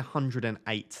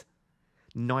 908.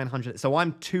 900. So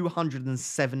I'm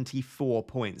 274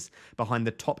 points behind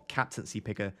the top captaincy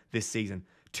picker this season.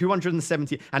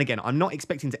 270. And again, I'm not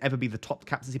expecting to ever be the top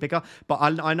captaincy picker, but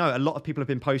I know a lot of people have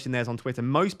been posting theirs on Twitter.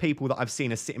 Most people that I've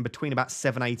seen are sitting between about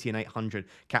 780 and 800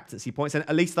 captaincy points. And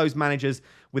at least those managers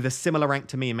with a similar rank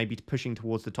to me and maybe pushing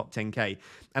towards the top 10K.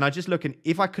 And I just look, and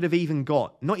if I could have even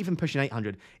got, not even pushing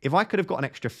 800, if I could have got an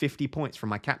extra 50 points from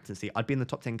my captaincy, I'd be in the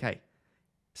top 10K.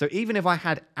 So even if I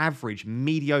had average,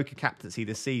 mediocre captaincy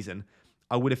this season,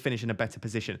 I would have finished in a better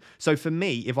position. So for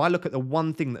me, if I look at the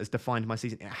one thing that has defined my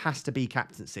season, it has to be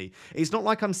captaincy. It's not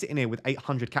like I'm sitting here with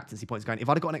 800 captaincy points going, if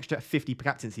I'd have got an extra 50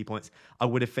 captaincy points, I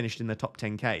would have finished in the top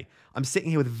 10K. I'm sitting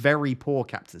here with very poor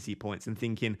captaincy points and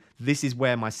thinking, this is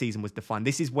where my season was defined.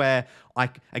 This is where I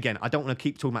don't want to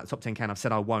keep talking about the top 10K, and I've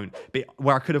said I won't, but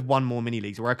where I could have won more mini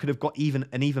leagues, where I could have got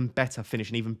an even better finish,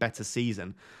 an even better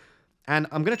season. And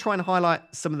I'm going to try and highlight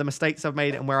some of the mistakes I've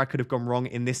made and where I could have gone wrong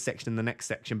in this section and the next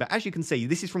section. But as you can see,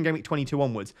 this is from game week 22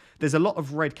 onwards. There's a lot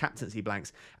of red captaincy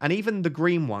blanks. And even the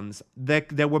green ones,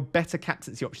 there were better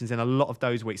captaincy options in a lot of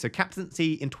those weeks. So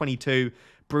captaincy in 22,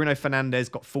 Bruno Fernandes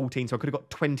got 14, so I could have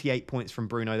got 28 points from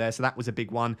Bruno there. So that was a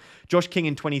big one. Josh King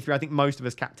in 23, I think most of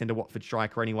us captained a Watford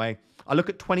striker anyway. I look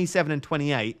at 27 and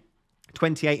 28.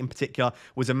 28 in particular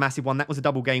was a massive one. That was a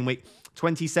double game week.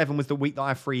 27 was the week that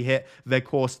I free hit. Their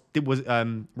course was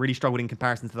really struggled in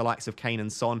comparison to the likes of Kane and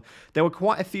Son. There were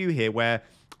quite a few here where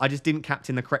I just didn't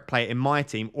captain the correct player in my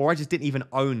team, or I just didn't even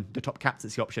own the top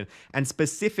captaincy option. And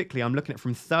specifically, I'm looking at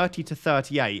from 30 to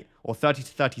 38, or 30 to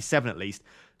 37 at least.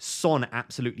 Son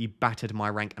absolutely battered my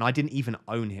rank, and I didn't even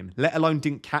own him, let alone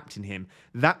didn't captain him.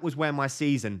 That was where my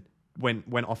season went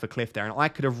off a cliff there, and I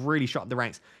could have really shot up the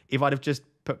ranks if I'd have just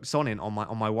put Son in on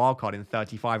my wild card in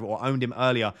 35, or owned him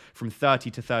earlier from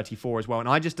 30 to 34 as well. And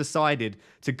I just decided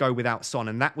to go without Son,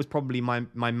 and that was probably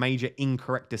my major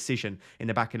incorrect decision in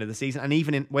the back end of the season. And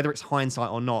even in whether it's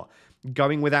hindsight or not,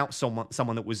 going without someone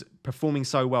that was performing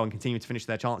so well and continuing to finish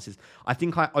their chances, I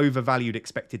think I overvalued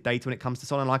expected data when it comes to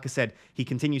Son. And like I said, he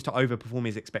continues to overperform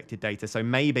his expected data. So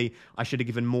maybe I should have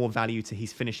given more value to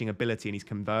his finishing ability and his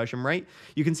conversion rate.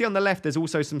 You can see on the left, there's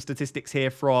also some statistics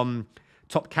here from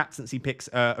top captaincy picks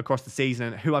across the season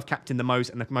and who I've captained the most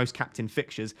and the most captain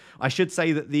fixtures. I should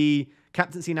say that the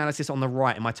captaincy analysis on the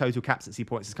right and my total captaincy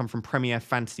points has come from Premier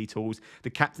Fantasy Tools. The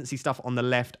captaincy stuff on the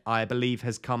left, I believe,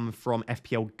 has come from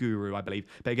FPL Guru, I believe.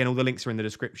 But again, all the links are in the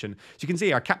description. So you can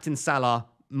see I captained Salah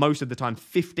most of the time.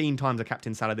 15 times I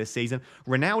captained Salah this season.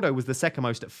 Ronaldo was the second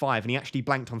most at 5, and he actually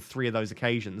blanked on 3 of those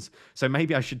occasions. So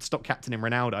maybe I should stop captaining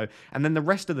Ronaldo. And then the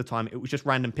rest of the time, it was just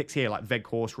random picks here, like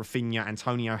Weghorst, Rafinha,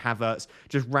 Antonio, Havertz,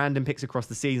 just random picks across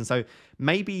the season. So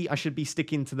maybe I should be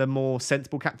sticking to the more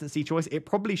sensible captaincy choice. It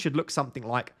probably should look something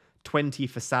like 20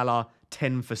 for Salah,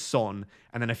 10 for Son,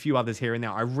 and then a few others here and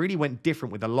there. I really went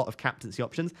different with a lot of captaincy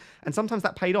options, and sometimes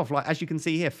that paid off. Like, as you can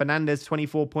see here, Fernandes,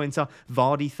 24-pointer,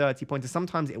 Vardy, 30-pointer.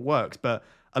 Sometimes it works, but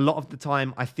a lot of the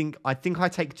time, I think I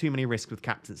take too many risks with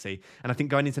captaincy. And I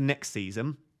think going into next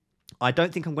season, I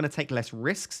don't think I'm going to take less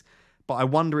risks, but I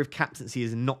wonder if captaincy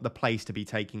is not the place to be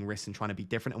taking risks and trying to be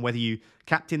different, and whether you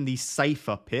captain the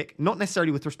safer pick, not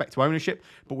necessarily with respect to ownership,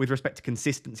 but with respect to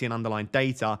consistency and underlying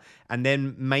data, and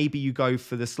then maybe you go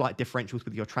for the slight differentials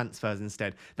with your transfers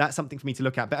instead. That's something for me to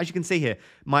look at. But as you can see here,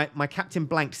 my captain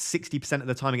blanked 60% of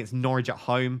the time against Norwich at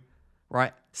home,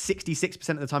 right? 66%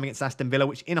 of the time against Aston Villa,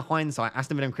 which in hindsight,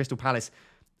 Aston Villa and Crystal Palace,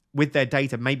 with their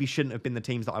data, maybe shouldn't have been the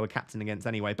teams that I would captain against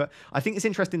anyway. But I think it's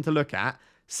interesting to look at.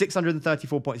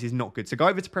 634 points is not good. So go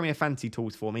over to Premier Fantasy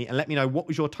Tools for me and let me know what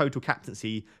was your total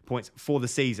captaincy points for the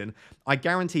season. I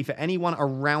guarantee for anyone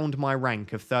around my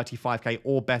rank of 35k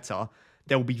or better,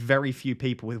 there will be very few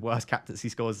people with worse captaincy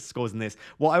scores than this.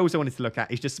 What I also wanted to look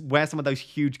at is just where some of those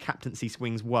huge captaincy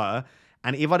swings were.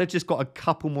 And if I'd have just got a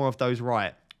couple more of those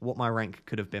right, what my rank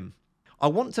could have been. I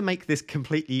want to make this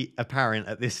completely apparent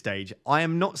at this stage. I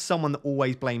am not someone that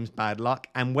always blames bad luck.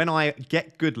 And when I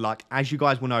get good luck, as you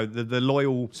guys will know, the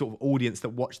loyal sort of audience that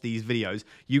watch these videos,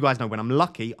 you guys know when I'm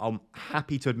lucky, I'm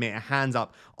happy to admit it, hands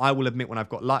up. I will admit when I've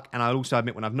got luck, and I'll also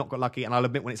admit when I've not got lucky, and I'll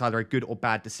admit when it's either a good or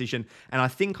bad decision. And I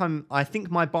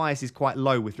think my bias is quite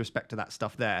low with respect to that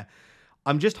stuff there.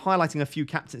 I'm just highlighting a few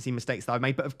captaincy mistakes that I've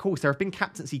made, but of course, there have been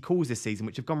captaincy calls this season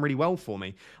which have gone really well for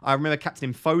me. I remember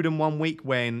captaining Foden one week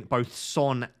when both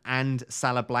Son and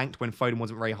Salah blanked when Foden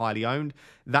wasn't very highly owned.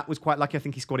 That was quite lucky. I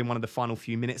think he scored in one of the final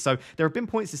few minutes. So there have been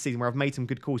points this season where I've made some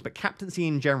good calls, but captaincy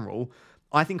in general,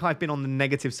 I think I've been on the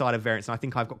negative side of variance, and I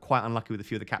think I've got quite unlucky with a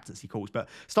few of the captaincy calls. But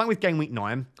starting with game week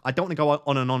 9, I don't want to go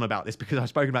on and on about this because I've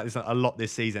spoken about this a lot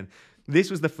this season. This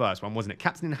was the first one, wasn't it?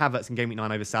 Captaining Havertz in game week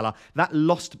 9 over Salah. That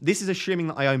lost. This is assuming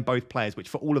that I own both players, which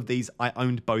for all of these, I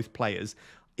owned both players.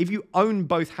 If you own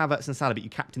both Havertz and Salah, but you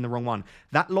captain the wrong one,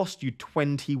 that lost you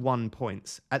 21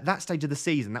 points. At that stage of the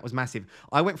season, that was massive.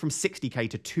 I went from 60k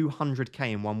to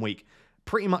 200k in 1 week.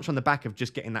 Pretty much on the back of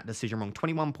just getting that decision wrong.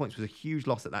 21 points was a huge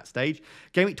loss at that stage.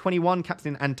 Game week 21,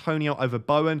 captain Antonio over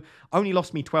Bowen. Only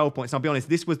lost me 12 points. And I'll be honest,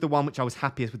 this was the one which I was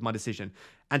happiest with my decision.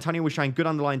 Antonio was showing good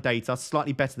underlying data,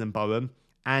 slightly better than Bowen.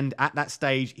 And at that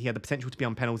stage, he had the potential to be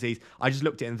on penalties. I just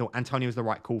looked at it and thought Antonio was the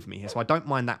right call for me here. So I don't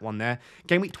mind that one there.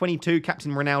 Game week 22,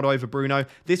 captain Ronaldo over Bruno.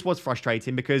 This was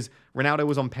frustrating because Ronaldo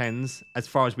was on pens, as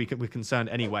far as we're concerned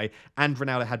anyway. And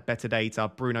Ronaldo had better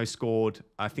data. Bruno scored,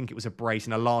 I think it was a brace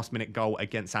in a last-minute goal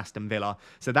against Aston Villa.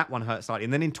 So that one hurt slightly.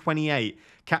 And then in 28,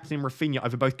 captain Rafinha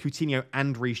over both Coutinho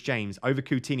and Reece James. Over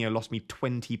Coutinho lost me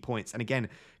 20 points. And again,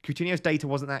 Coutinho's data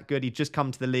wasn't that good. He'd just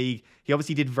come to the league. He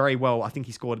obviously did very well. I think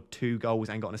he scored 2 goals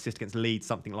and got an assist against Leeds,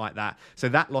 something like that. So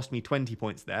that lost me 20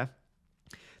 points there.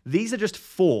 These are just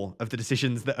 4 of the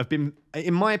decisions that have been,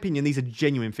 in my opinion, these are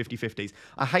genuine 50-50s.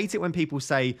 I hate it when people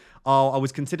say, oh, I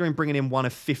was considering bringing in one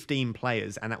of 15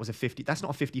 players and that was a 50. That's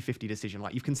not a 50-50 decision.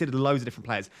 Like, you've considered loads of different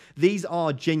players. These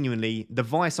are genuinely, the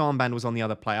Vice armband was on the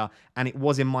other player and it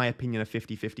was, in my opinion, a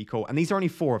 50-50 call. And these are only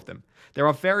 4 of them. There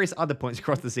are various other points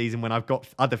across the season when I've got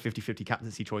other 50-50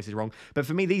 captaincy choices wrong. But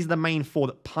for me, these are the main 4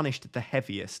 that punished the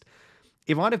heaviest.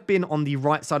 If I'd have been on the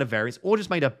right side of variance, or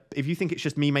just if you think it's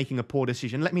just me making a poor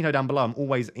decision, let me know down below. I'm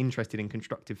always interested in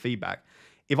constructive feedback.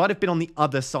 If I'd have been on the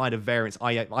other side of variance,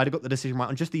 I'd have got the decision right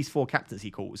on just these 4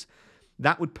 captaincy calls,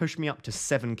 that would push me up to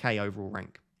 7k overall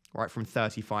rank, right, from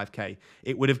 35k.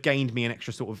 It would have gained me an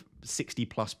extra sort of 60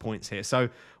 plus points here. So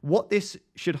what this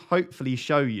should hopefully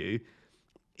show you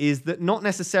is that not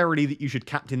necessarily that you should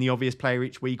captain the obvious player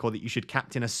each week or that you should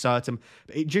captain a certain...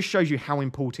 It just shows you how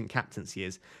important captaincy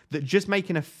is. That just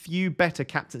making a few better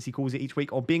captaincy calls each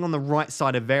week or being on the right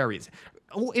side of variance.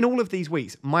 In all of these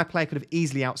weeks, my player could have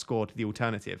easily outscored the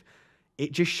alternative.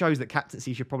 It just shows that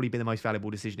captaincy should probably be the most valuable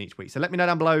decision each week. So let me know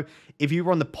down below if you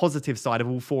were on the positive side of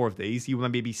all 4 of these, you would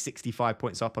maybe be 65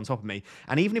 points up on top of me.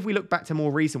 And even if we look back to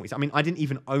more recent weeks, I mean, I didn't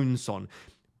even own Son.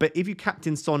 But if you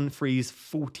captain Son for his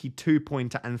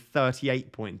 42-pointer and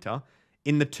 38-pointer,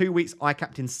 in the 2 weeks I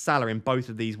captained Salah in both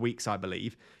of these weeks, I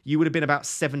believe, you would have been about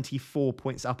 74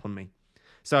 points up on me.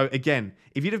 So again,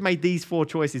 if you'd have made these 4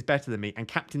 choices better than me and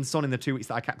captained Son in the 2 weeks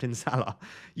that I captained Salah,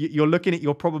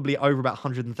 you're probably over about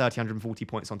 130, 140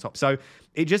 points on top. So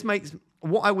it just makes,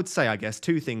 what I would say, I guess,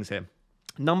 2 things here.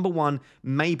 Number 1,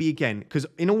 maybe again, because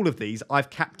in all of these, I've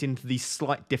captained the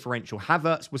slight differential.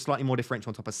 Havertz was slightly more differential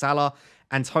on top of Salah.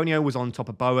 Antonio was on top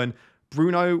of Bowen.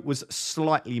 Bruno was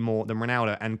slightly more than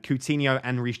Ronaldo. And Coutinho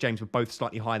and Reece James were both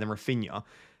slightly higher than Rafinha.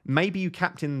 Maybe you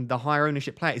captain the higher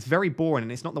ownership player. It's very boring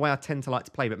and it's not the way I tend to like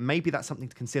to play, but maybe that's something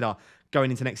to consider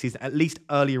going into next season, at least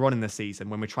earlier on in the season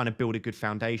when we're trying to build a good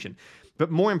foundation.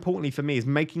 But more importantly for me is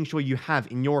making sure you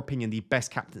have, in your opinion, the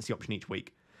best captaincy option each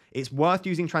week. It's worth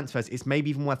using transfers. It's maybe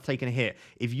even worth taking a hit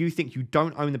if you think you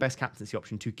don't own the best captaincy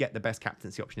option to get the best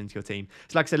captaincy option into your team.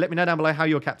 So like I said, let me know down below how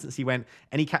your captaincy went,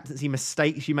 any captaincy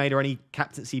mistakes you made or any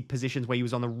captaincy positions where you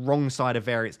was on the wrong side of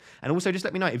variance. And also just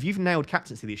let me know if you've nailed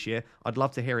captaincy this year. I'd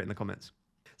love to hear it in the comments.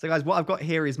 So guys, what I've got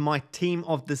here is my team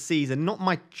of the season, not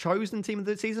my chosen team of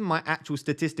the season, my actual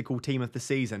statistical team of the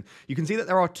season. You can see that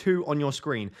there are 2 on your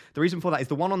screen. The reason for that is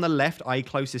the one on the left, i.e.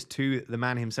 closest to the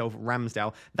man himself,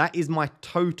 Ramsdale, that is my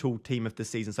total team of the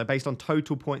season. So based on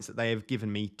total points that they have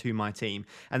given me to my team.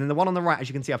 And then the one on the right, as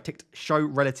you can see, I've ticked show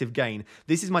relative gain.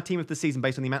 This is my team of the season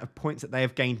based on the amount of points that they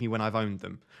have gained me when I've owned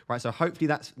them. Right, so hopefully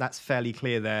that's fairly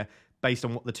clear there, based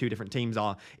on what the 2 different teams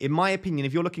are. In my opinion,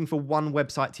 if you're looking for one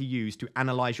website to use to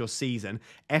analyze your season,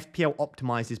 FPL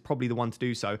Optimized is probably the one to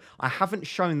do so. I haven't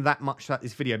shown that much throughout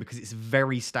this video because it's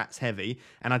very stats heavy,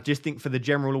 and I just think for the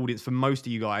general audience, for most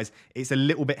of you guys, it's a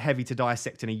little bit heavy to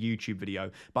dissect in a YouTube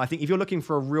video. But I think if you're looking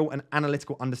for a real and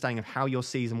analytical understanding of how your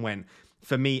season went,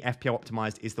 for me, FPL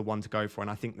Optimized is the one to go for,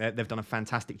 and I think they've done a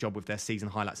fantastic job with their season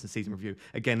highlights and season review.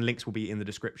 Again, links will be in the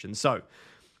description. So,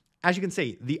 as you can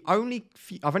see, I've only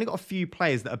got a few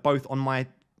players that are both on my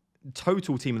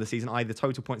total team of the season, i.e. the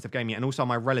total points they've gained me, and also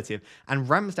my relative. And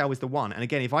Ramsdale is the one. And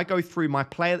again, if I go through my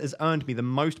player that has earned me the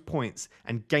most points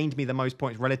and gained me the most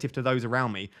points relative to those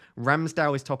around me,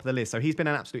 Ramsdale is top of the list. So he's been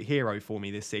an absolute hero for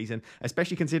me this season,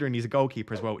 especially considering he's a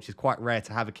goalkeeper as well, which is quite rare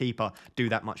to have a keeper do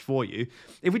that much for you.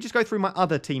 If we just go through my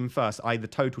other team first, i.e. the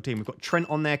total team, we've got Trent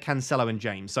on there, Cancelo and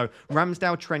James. So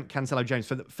Ramsdale, Trent, Cancelo, James.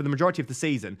 For the majority of the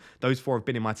season, those four have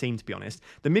been in my team, to be honest.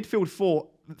 The midfield four,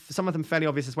 some of them fairly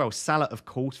obvious as well. Salah, of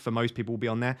course, for most people will be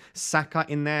on there. Saka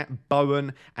in there,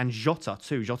 Bowen, and Jota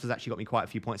too. Jota's actually got me quite a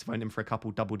few points. I've owned him for a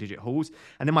couple double-digit hauls.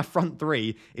 And then my front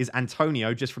three is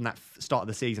Antonio, just from that start of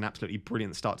the season. Absolutely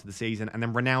brilliant start to the season. And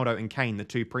then Ronaldo and Kane, the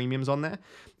two premiums on there.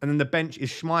 And then the bench is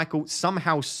Schmeichel,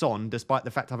 somehow Son, despite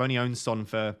the fact I've only owned Son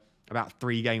for about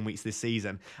 3 game weeks this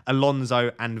season,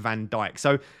 Alonso and Van Dijk.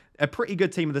 So a pretty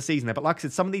good team of the season there. But like I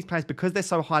said, some of these players, because they're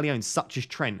so highly owned, such as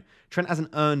Trent hasn't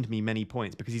earned me many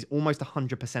points because he's almost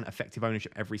 100% effective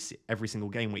ownership every single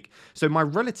game week. So my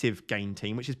relative gain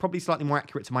team, which is probably slightly more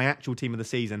accurate to my actual team of the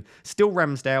season, still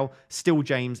Ramsdale, still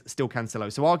James, still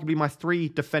Cancelo. So arguably my 3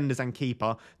 defenders and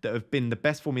keeper that have been the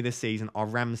best for me this season are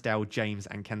Ramsdale, James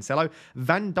and Cancelo.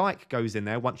 Van Dijk goes in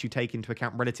there once you take into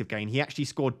account relative gain. He actually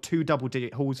scored 2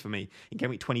 double-digit hauls for me in game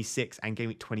week 26 and game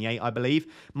week 28, I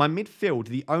believe. My midfield,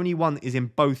 the only one that is in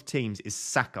both teams is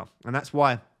Saka. And that's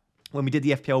why when we did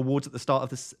the FPL Awards at the start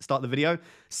of the video,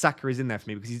 Saka is in there for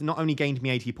me because he's not only gained me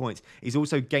 80 points, he's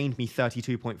also gained me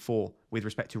 32.4 with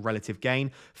respect to relative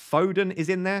gain. Foden is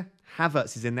in there,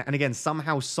 Havertz is in there, and again,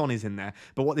 somehow Son is in there.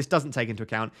 But what this doesn't take into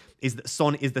account is that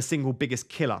Son is the single biggest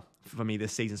killer for me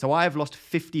this season. So I have lost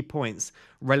 50 points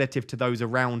relative to those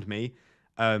around me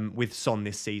with Son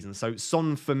this season. So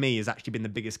Son for me has actually been the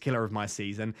biggest killer of my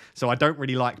season. So I don't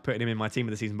really like putting him in my team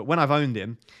of the season. But when I've owned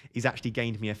him, he's actually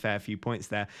gained me a fair few points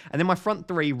there. And then my front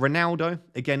three, Ronaldo,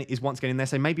 again, is once again in there.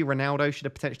 So maybe Ronaldo should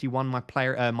have potentially won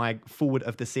my forward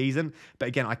of the season. But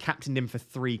again, I captained him for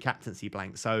 3 captaincy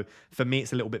blanks. So for me,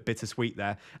 it's a little bit bittersweet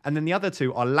there. And then the other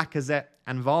 2 are Lacazette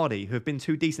and Vardy, who have been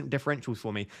 2 decent differentials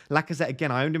for me. Lacazette,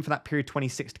 again, I owned him for that period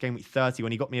 26 to game week 30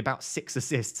 when he got me about 6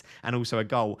 assists and also a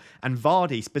goal. And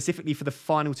Vardy, specifically for the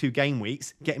final 2 game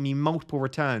weeks, getting me multiple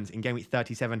returns in game week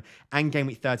 37 and game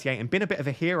week 38 and been a bit of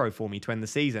a hero for me to end the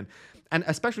season. And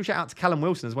a special shout out to Callum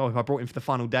Wilson as well, who I brought in for the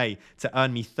final day to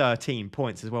earn me 13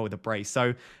 points as well with a brace.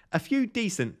 So a few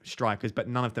decent strikers, but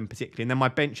none of them particularly. And then my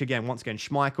bench again, once again,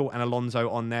 Schmeichel and Alonso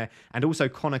on there, and also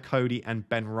Connor Cody and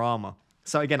Ben Rama.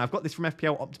 So again, I've got this from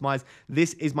FPL Optimized.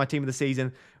 This is my team of the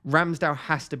season. Ramsdale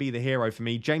has to be the hero for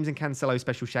me. James and Cancelo,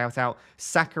 special shout out.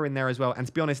 Saka in there as well. And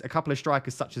to be honest, a couple of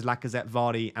strikers such as Lacazette,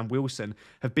 Vardy and Wilson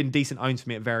have been decent owns for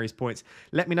me at various points.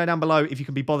 Let me know down below if you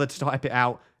can be bothered to type it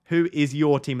out. Who is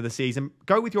your team of the season?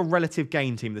 Go with your relative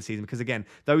gain team of the season because again,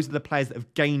 those are the players that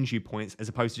have gained you points as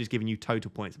opposed to just giving you total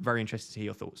points. Very interested to hear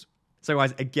your thoughts. So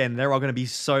guys, again, there are going to be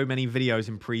so many videos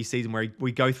in pre-season where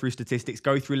we go through statistics,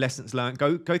 go through lessons learned,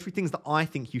 go through things that I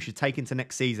think you should take into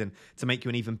next season to make you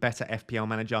an even better FPL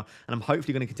manager. And I'm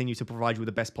hopefully going to continue to provide you with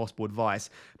the best possible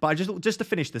advice. But I just to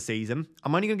finish the season,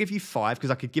 I'm only going to give you 5 because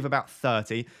I could give about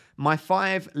 30. My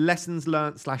 5 lessons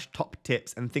learned / top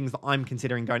tips and things that I'm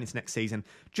considering going into next season,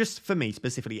 just for me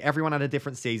specifically. Everyone had a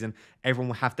different season. Everyone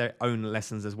will have their own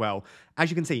lessons as well.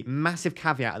 As you can see, massive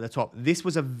caveat at the top. This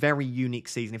was a very unique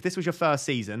season. If this was your first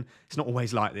season, it's not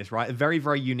always like this, right? A very,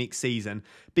 very unique season.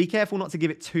 Be careful not to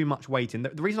give it too much weight in.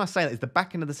 The reason I say that is the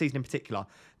back end of the season in particular,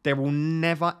 there will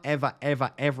never, ever, ever,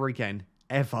 ever again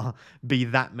be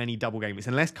that many double game weeks.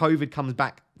 Unless COVID comes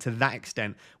back to that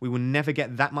extent, we will never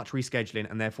get that much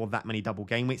rescheduling and therefore that many double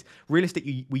game weeks.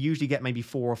 Realistically, we usually get maybe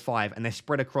 4 or 5 and they're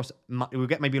spread across, we'll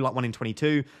get maybe like 1 in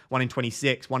 22, 1 in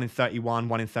 26, 1 in 31,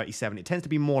 1 in 37. It tends to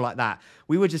be more like that.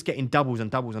 We were just getting doubles and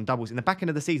doubles and doubles. In the back end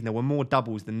of the season, there were more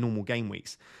doubles than normal game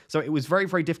weeks. So it was very,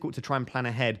 very difficult to try and plan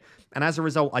ahead. And as a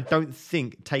result, I don't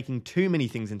think taking too many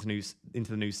things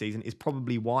into the new season is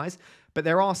probably wise. But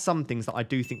there are some things that I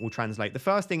do think will translate. The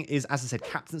first thing is, as I said,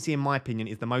 captaincy, in my opinion,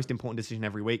 is the most important decision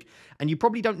every week. And you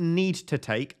probably don't need to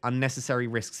take unnecessary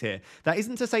risks here. That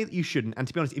isn't to say that you shouldn't. And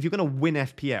to be honest, if you're going to win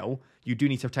FPL, you do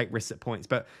need to take risks at points.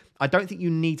 But I don't think you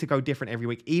need to go different every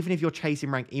week. Even if you're chasing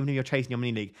rank, even if you're chasing your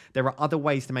mini league, there are other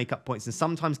ways to make up points. And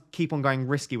sometimes keep on going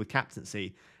risky with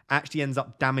captaincy actually ends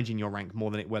up damaging your rank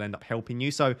more than it will end up helping you.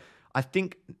 So I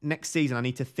think next season I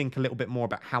need to think a little bit more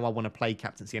about how I want to play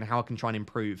captaincy and how I can try and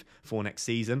improve for next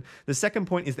season. The second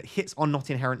point is that hits are not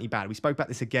inherently bad. We spoke about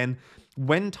this again.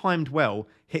 When timed well,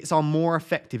 hits are more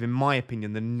effective, in my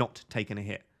opinion, than not taking a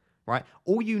hit. Right?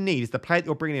 All you need is the player that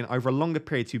you're bringing in over a longer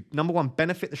period to, number one,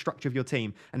 benefit the structure of your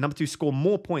team, and number two, score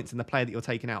more points than the player that you're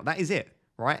taking out. That is it.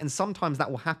 right? And sometimes that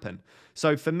will happen.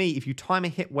 So for me, if you time a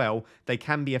hit well, they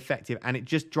can be effective. And it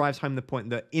just drives home the point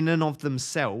that in and of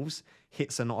themselves,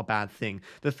 hits are not a bad thing.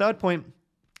 The third point,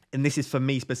 and this is for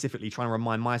me specifically, trying to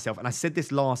remind myself, and I said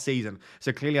this last season,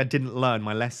 so clearly I didn't learn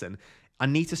my lesson. I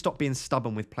need to stop being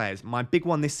stubborn with players. My big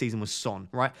one this season was Son,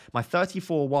 right? My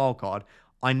 34 wildcard,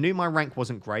 I knew my rank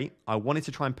wasn't great. I wanted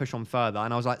to try and push on further.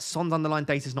 And I was like, Son's underlying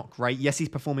data is not great. Yes, he's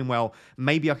performing well.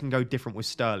 Maybe I can go different with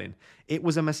Sterling. It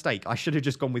was a mistake. I should have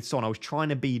just gone with Son. I was trying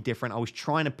to be different. I was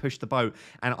trying to push the boat.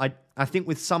 And I think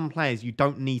with some players, you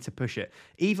don't need to push it.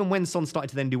 Even when Son started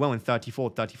to then do well in 34,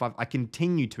 35, I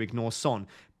continued to ignore Son.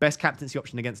 Best captaincy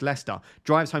option against Leicester.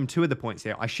 Drives home 2 of the points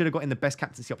here. I should have got in the best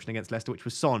captaincy option against Leicester, which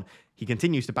was Son. He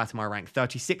continues to batter my rank.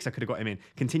 36, I could have got him in.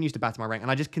 Continues to batter my rank.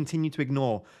 And I just continue to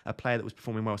ignore a player that was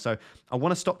performing well. So I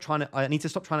want to stop trying to, I need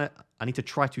to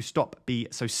try to stop be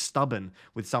so stubborn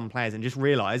with some players and just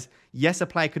realize, yes, a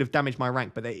player could have damaged my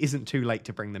rank, but it isn't too late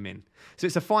to bring them in. So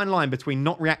it's a fine line between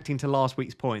not reacting to last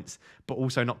week's points, but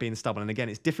also not being stubborn. And again,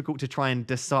 it's difficult to try and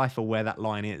decipher where that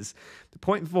line is. The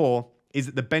point 4 is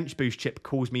that the bench boost chip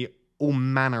caused me all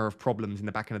manner of problems in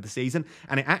the back end of the season,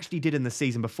 and it actually did in the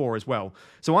season before as well.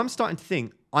 So I'm starting to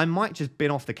think I might just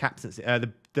bin off the captaincy,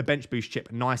 the bench boost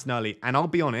chip nice and early. And I'll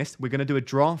be honest, we're going to do a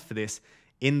draft for this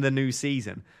in the new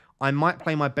season. I might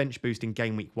play my bench boost in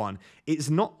game week 1. It's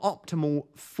not optimal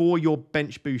for your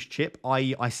bench boost chip,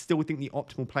 i.e. I still think the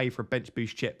optimal play for a bench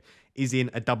boost chip is in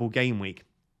a double game week.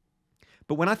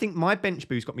 But when I think my bench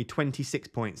boost got me 26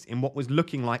 points in what was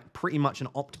looking like pretty much an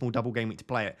optimal double game week to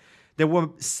play it, there were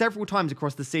several times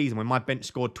across the season when my bench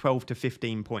scored 12 to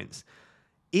 15 points.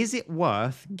 Is it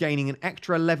worth gaining an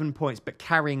extra 11 points but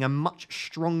carrying a much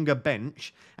stronger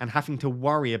bench and having to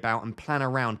worry about and plan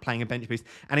around playing a bench boost?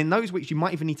 And in those weeks, you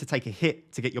might even need to take a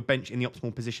hit to get your bench in the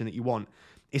optimal position that you want.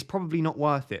 It's probably not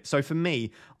worth it. So for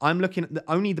me, I'm looking at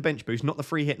only the bench boost, not the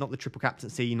free hit, not the triple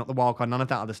captaincy, not the wildcard, none of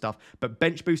that other stuff, but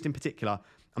bench boost in particular.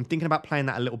 I'm thinking about playing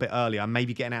that a little bit earlier,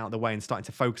 maybe getting out of the way and starting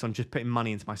to focus on just putting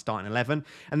money into my starting 11.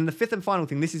 And then the fifth and final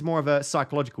thing, this is more of a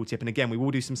psychological tip. And again, we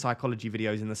will do some psychology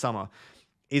videos in the summer.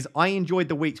 Is I enjoyed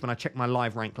the weeks when I checked my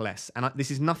live rank less. And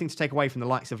this is nothing to take away from the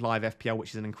likes of Live FPL, which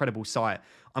is an incredible site.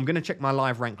 I'm going to check my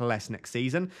live rank less next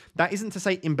season. That isn't to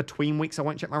say in between weeks I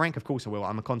won't check my rank. Of course I will.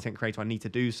 I'm a content creator. I need to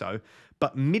do so.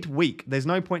 But midweek, there's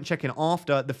no point checking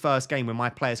after the first game when my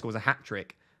player scores a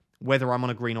hat-trick whether I'm on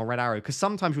a green or red arrow. Because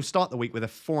sometimes you'll start the week with a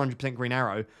 400% green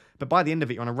arrow, but by the end of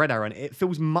it, you're on a red arrow. And it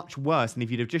feels much worse than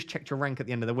if you'd have just checked your rank at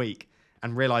the end of the week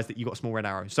and realized that you got a small red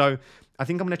arrow. So I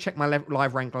think I'm going to check my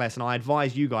live rank less. And I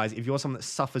advise you guys, if you're someone that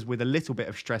suffers with a little bit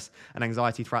of stress and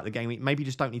anxiety throughout the game week, maybe you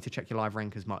just don't need to check your live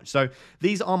rank as much. So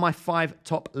these are my 5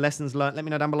 top lessons learned. Let me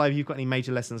know down below if you've got any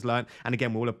major lessons learned. And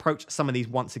again, we'll approach some of these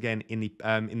once again in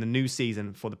the new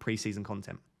season for the preseason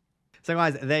content. So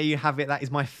guys, there you have it. That is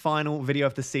my final video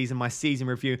of the season, my season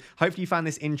review. Hopefully you found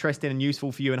this interesting and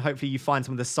useful for you, and hopefully you find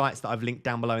some of the sites that I've linked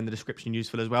down below in the description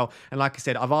useful as well. And like I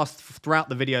said, I've asked throughout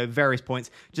the video various points,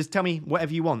 just tell me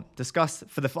whatever you want. Discuss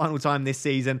for the final time this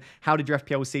season, how did your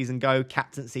FPL season go?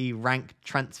 Captaincy, rank,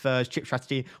 transfers, chip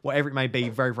strategy, whatever it may be.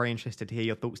 Very, very interested to hear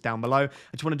your thoughts down below.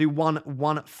 I just want to do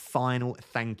one final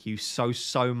thank you so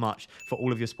much for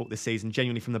all of your support this season.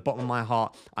 Genuinely, from the bottom of my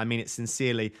heart, I mean it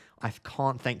sincerely. I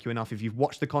can't thank you enough. If you've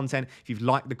watched the content, if you've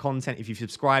liked the content, if you've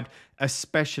subscribed,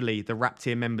 especially the Wrap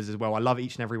tier members as well. I love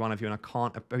each and every one of you, and I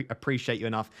can't appreciate you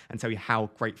enough and tell you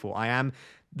how grateful I am.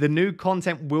 The new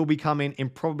content will be coming in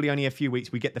probably only a few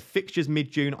weeks. We get the fixtures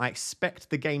mid-June. I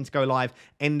expect the game to go live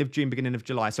end of June, beginning of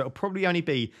July. So it'll probably only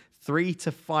be 3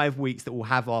 to 5 weeks that we'll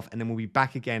have off, and then we'll be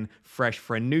back again fresh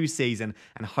for a new season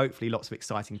and hopefully lots of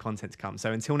exciting content to come.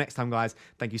 So until next time, guys,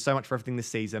 thank you so much for everything this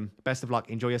season. Best of luck.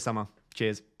 Enjoy your summer.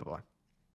 Cheers. Bye-bye.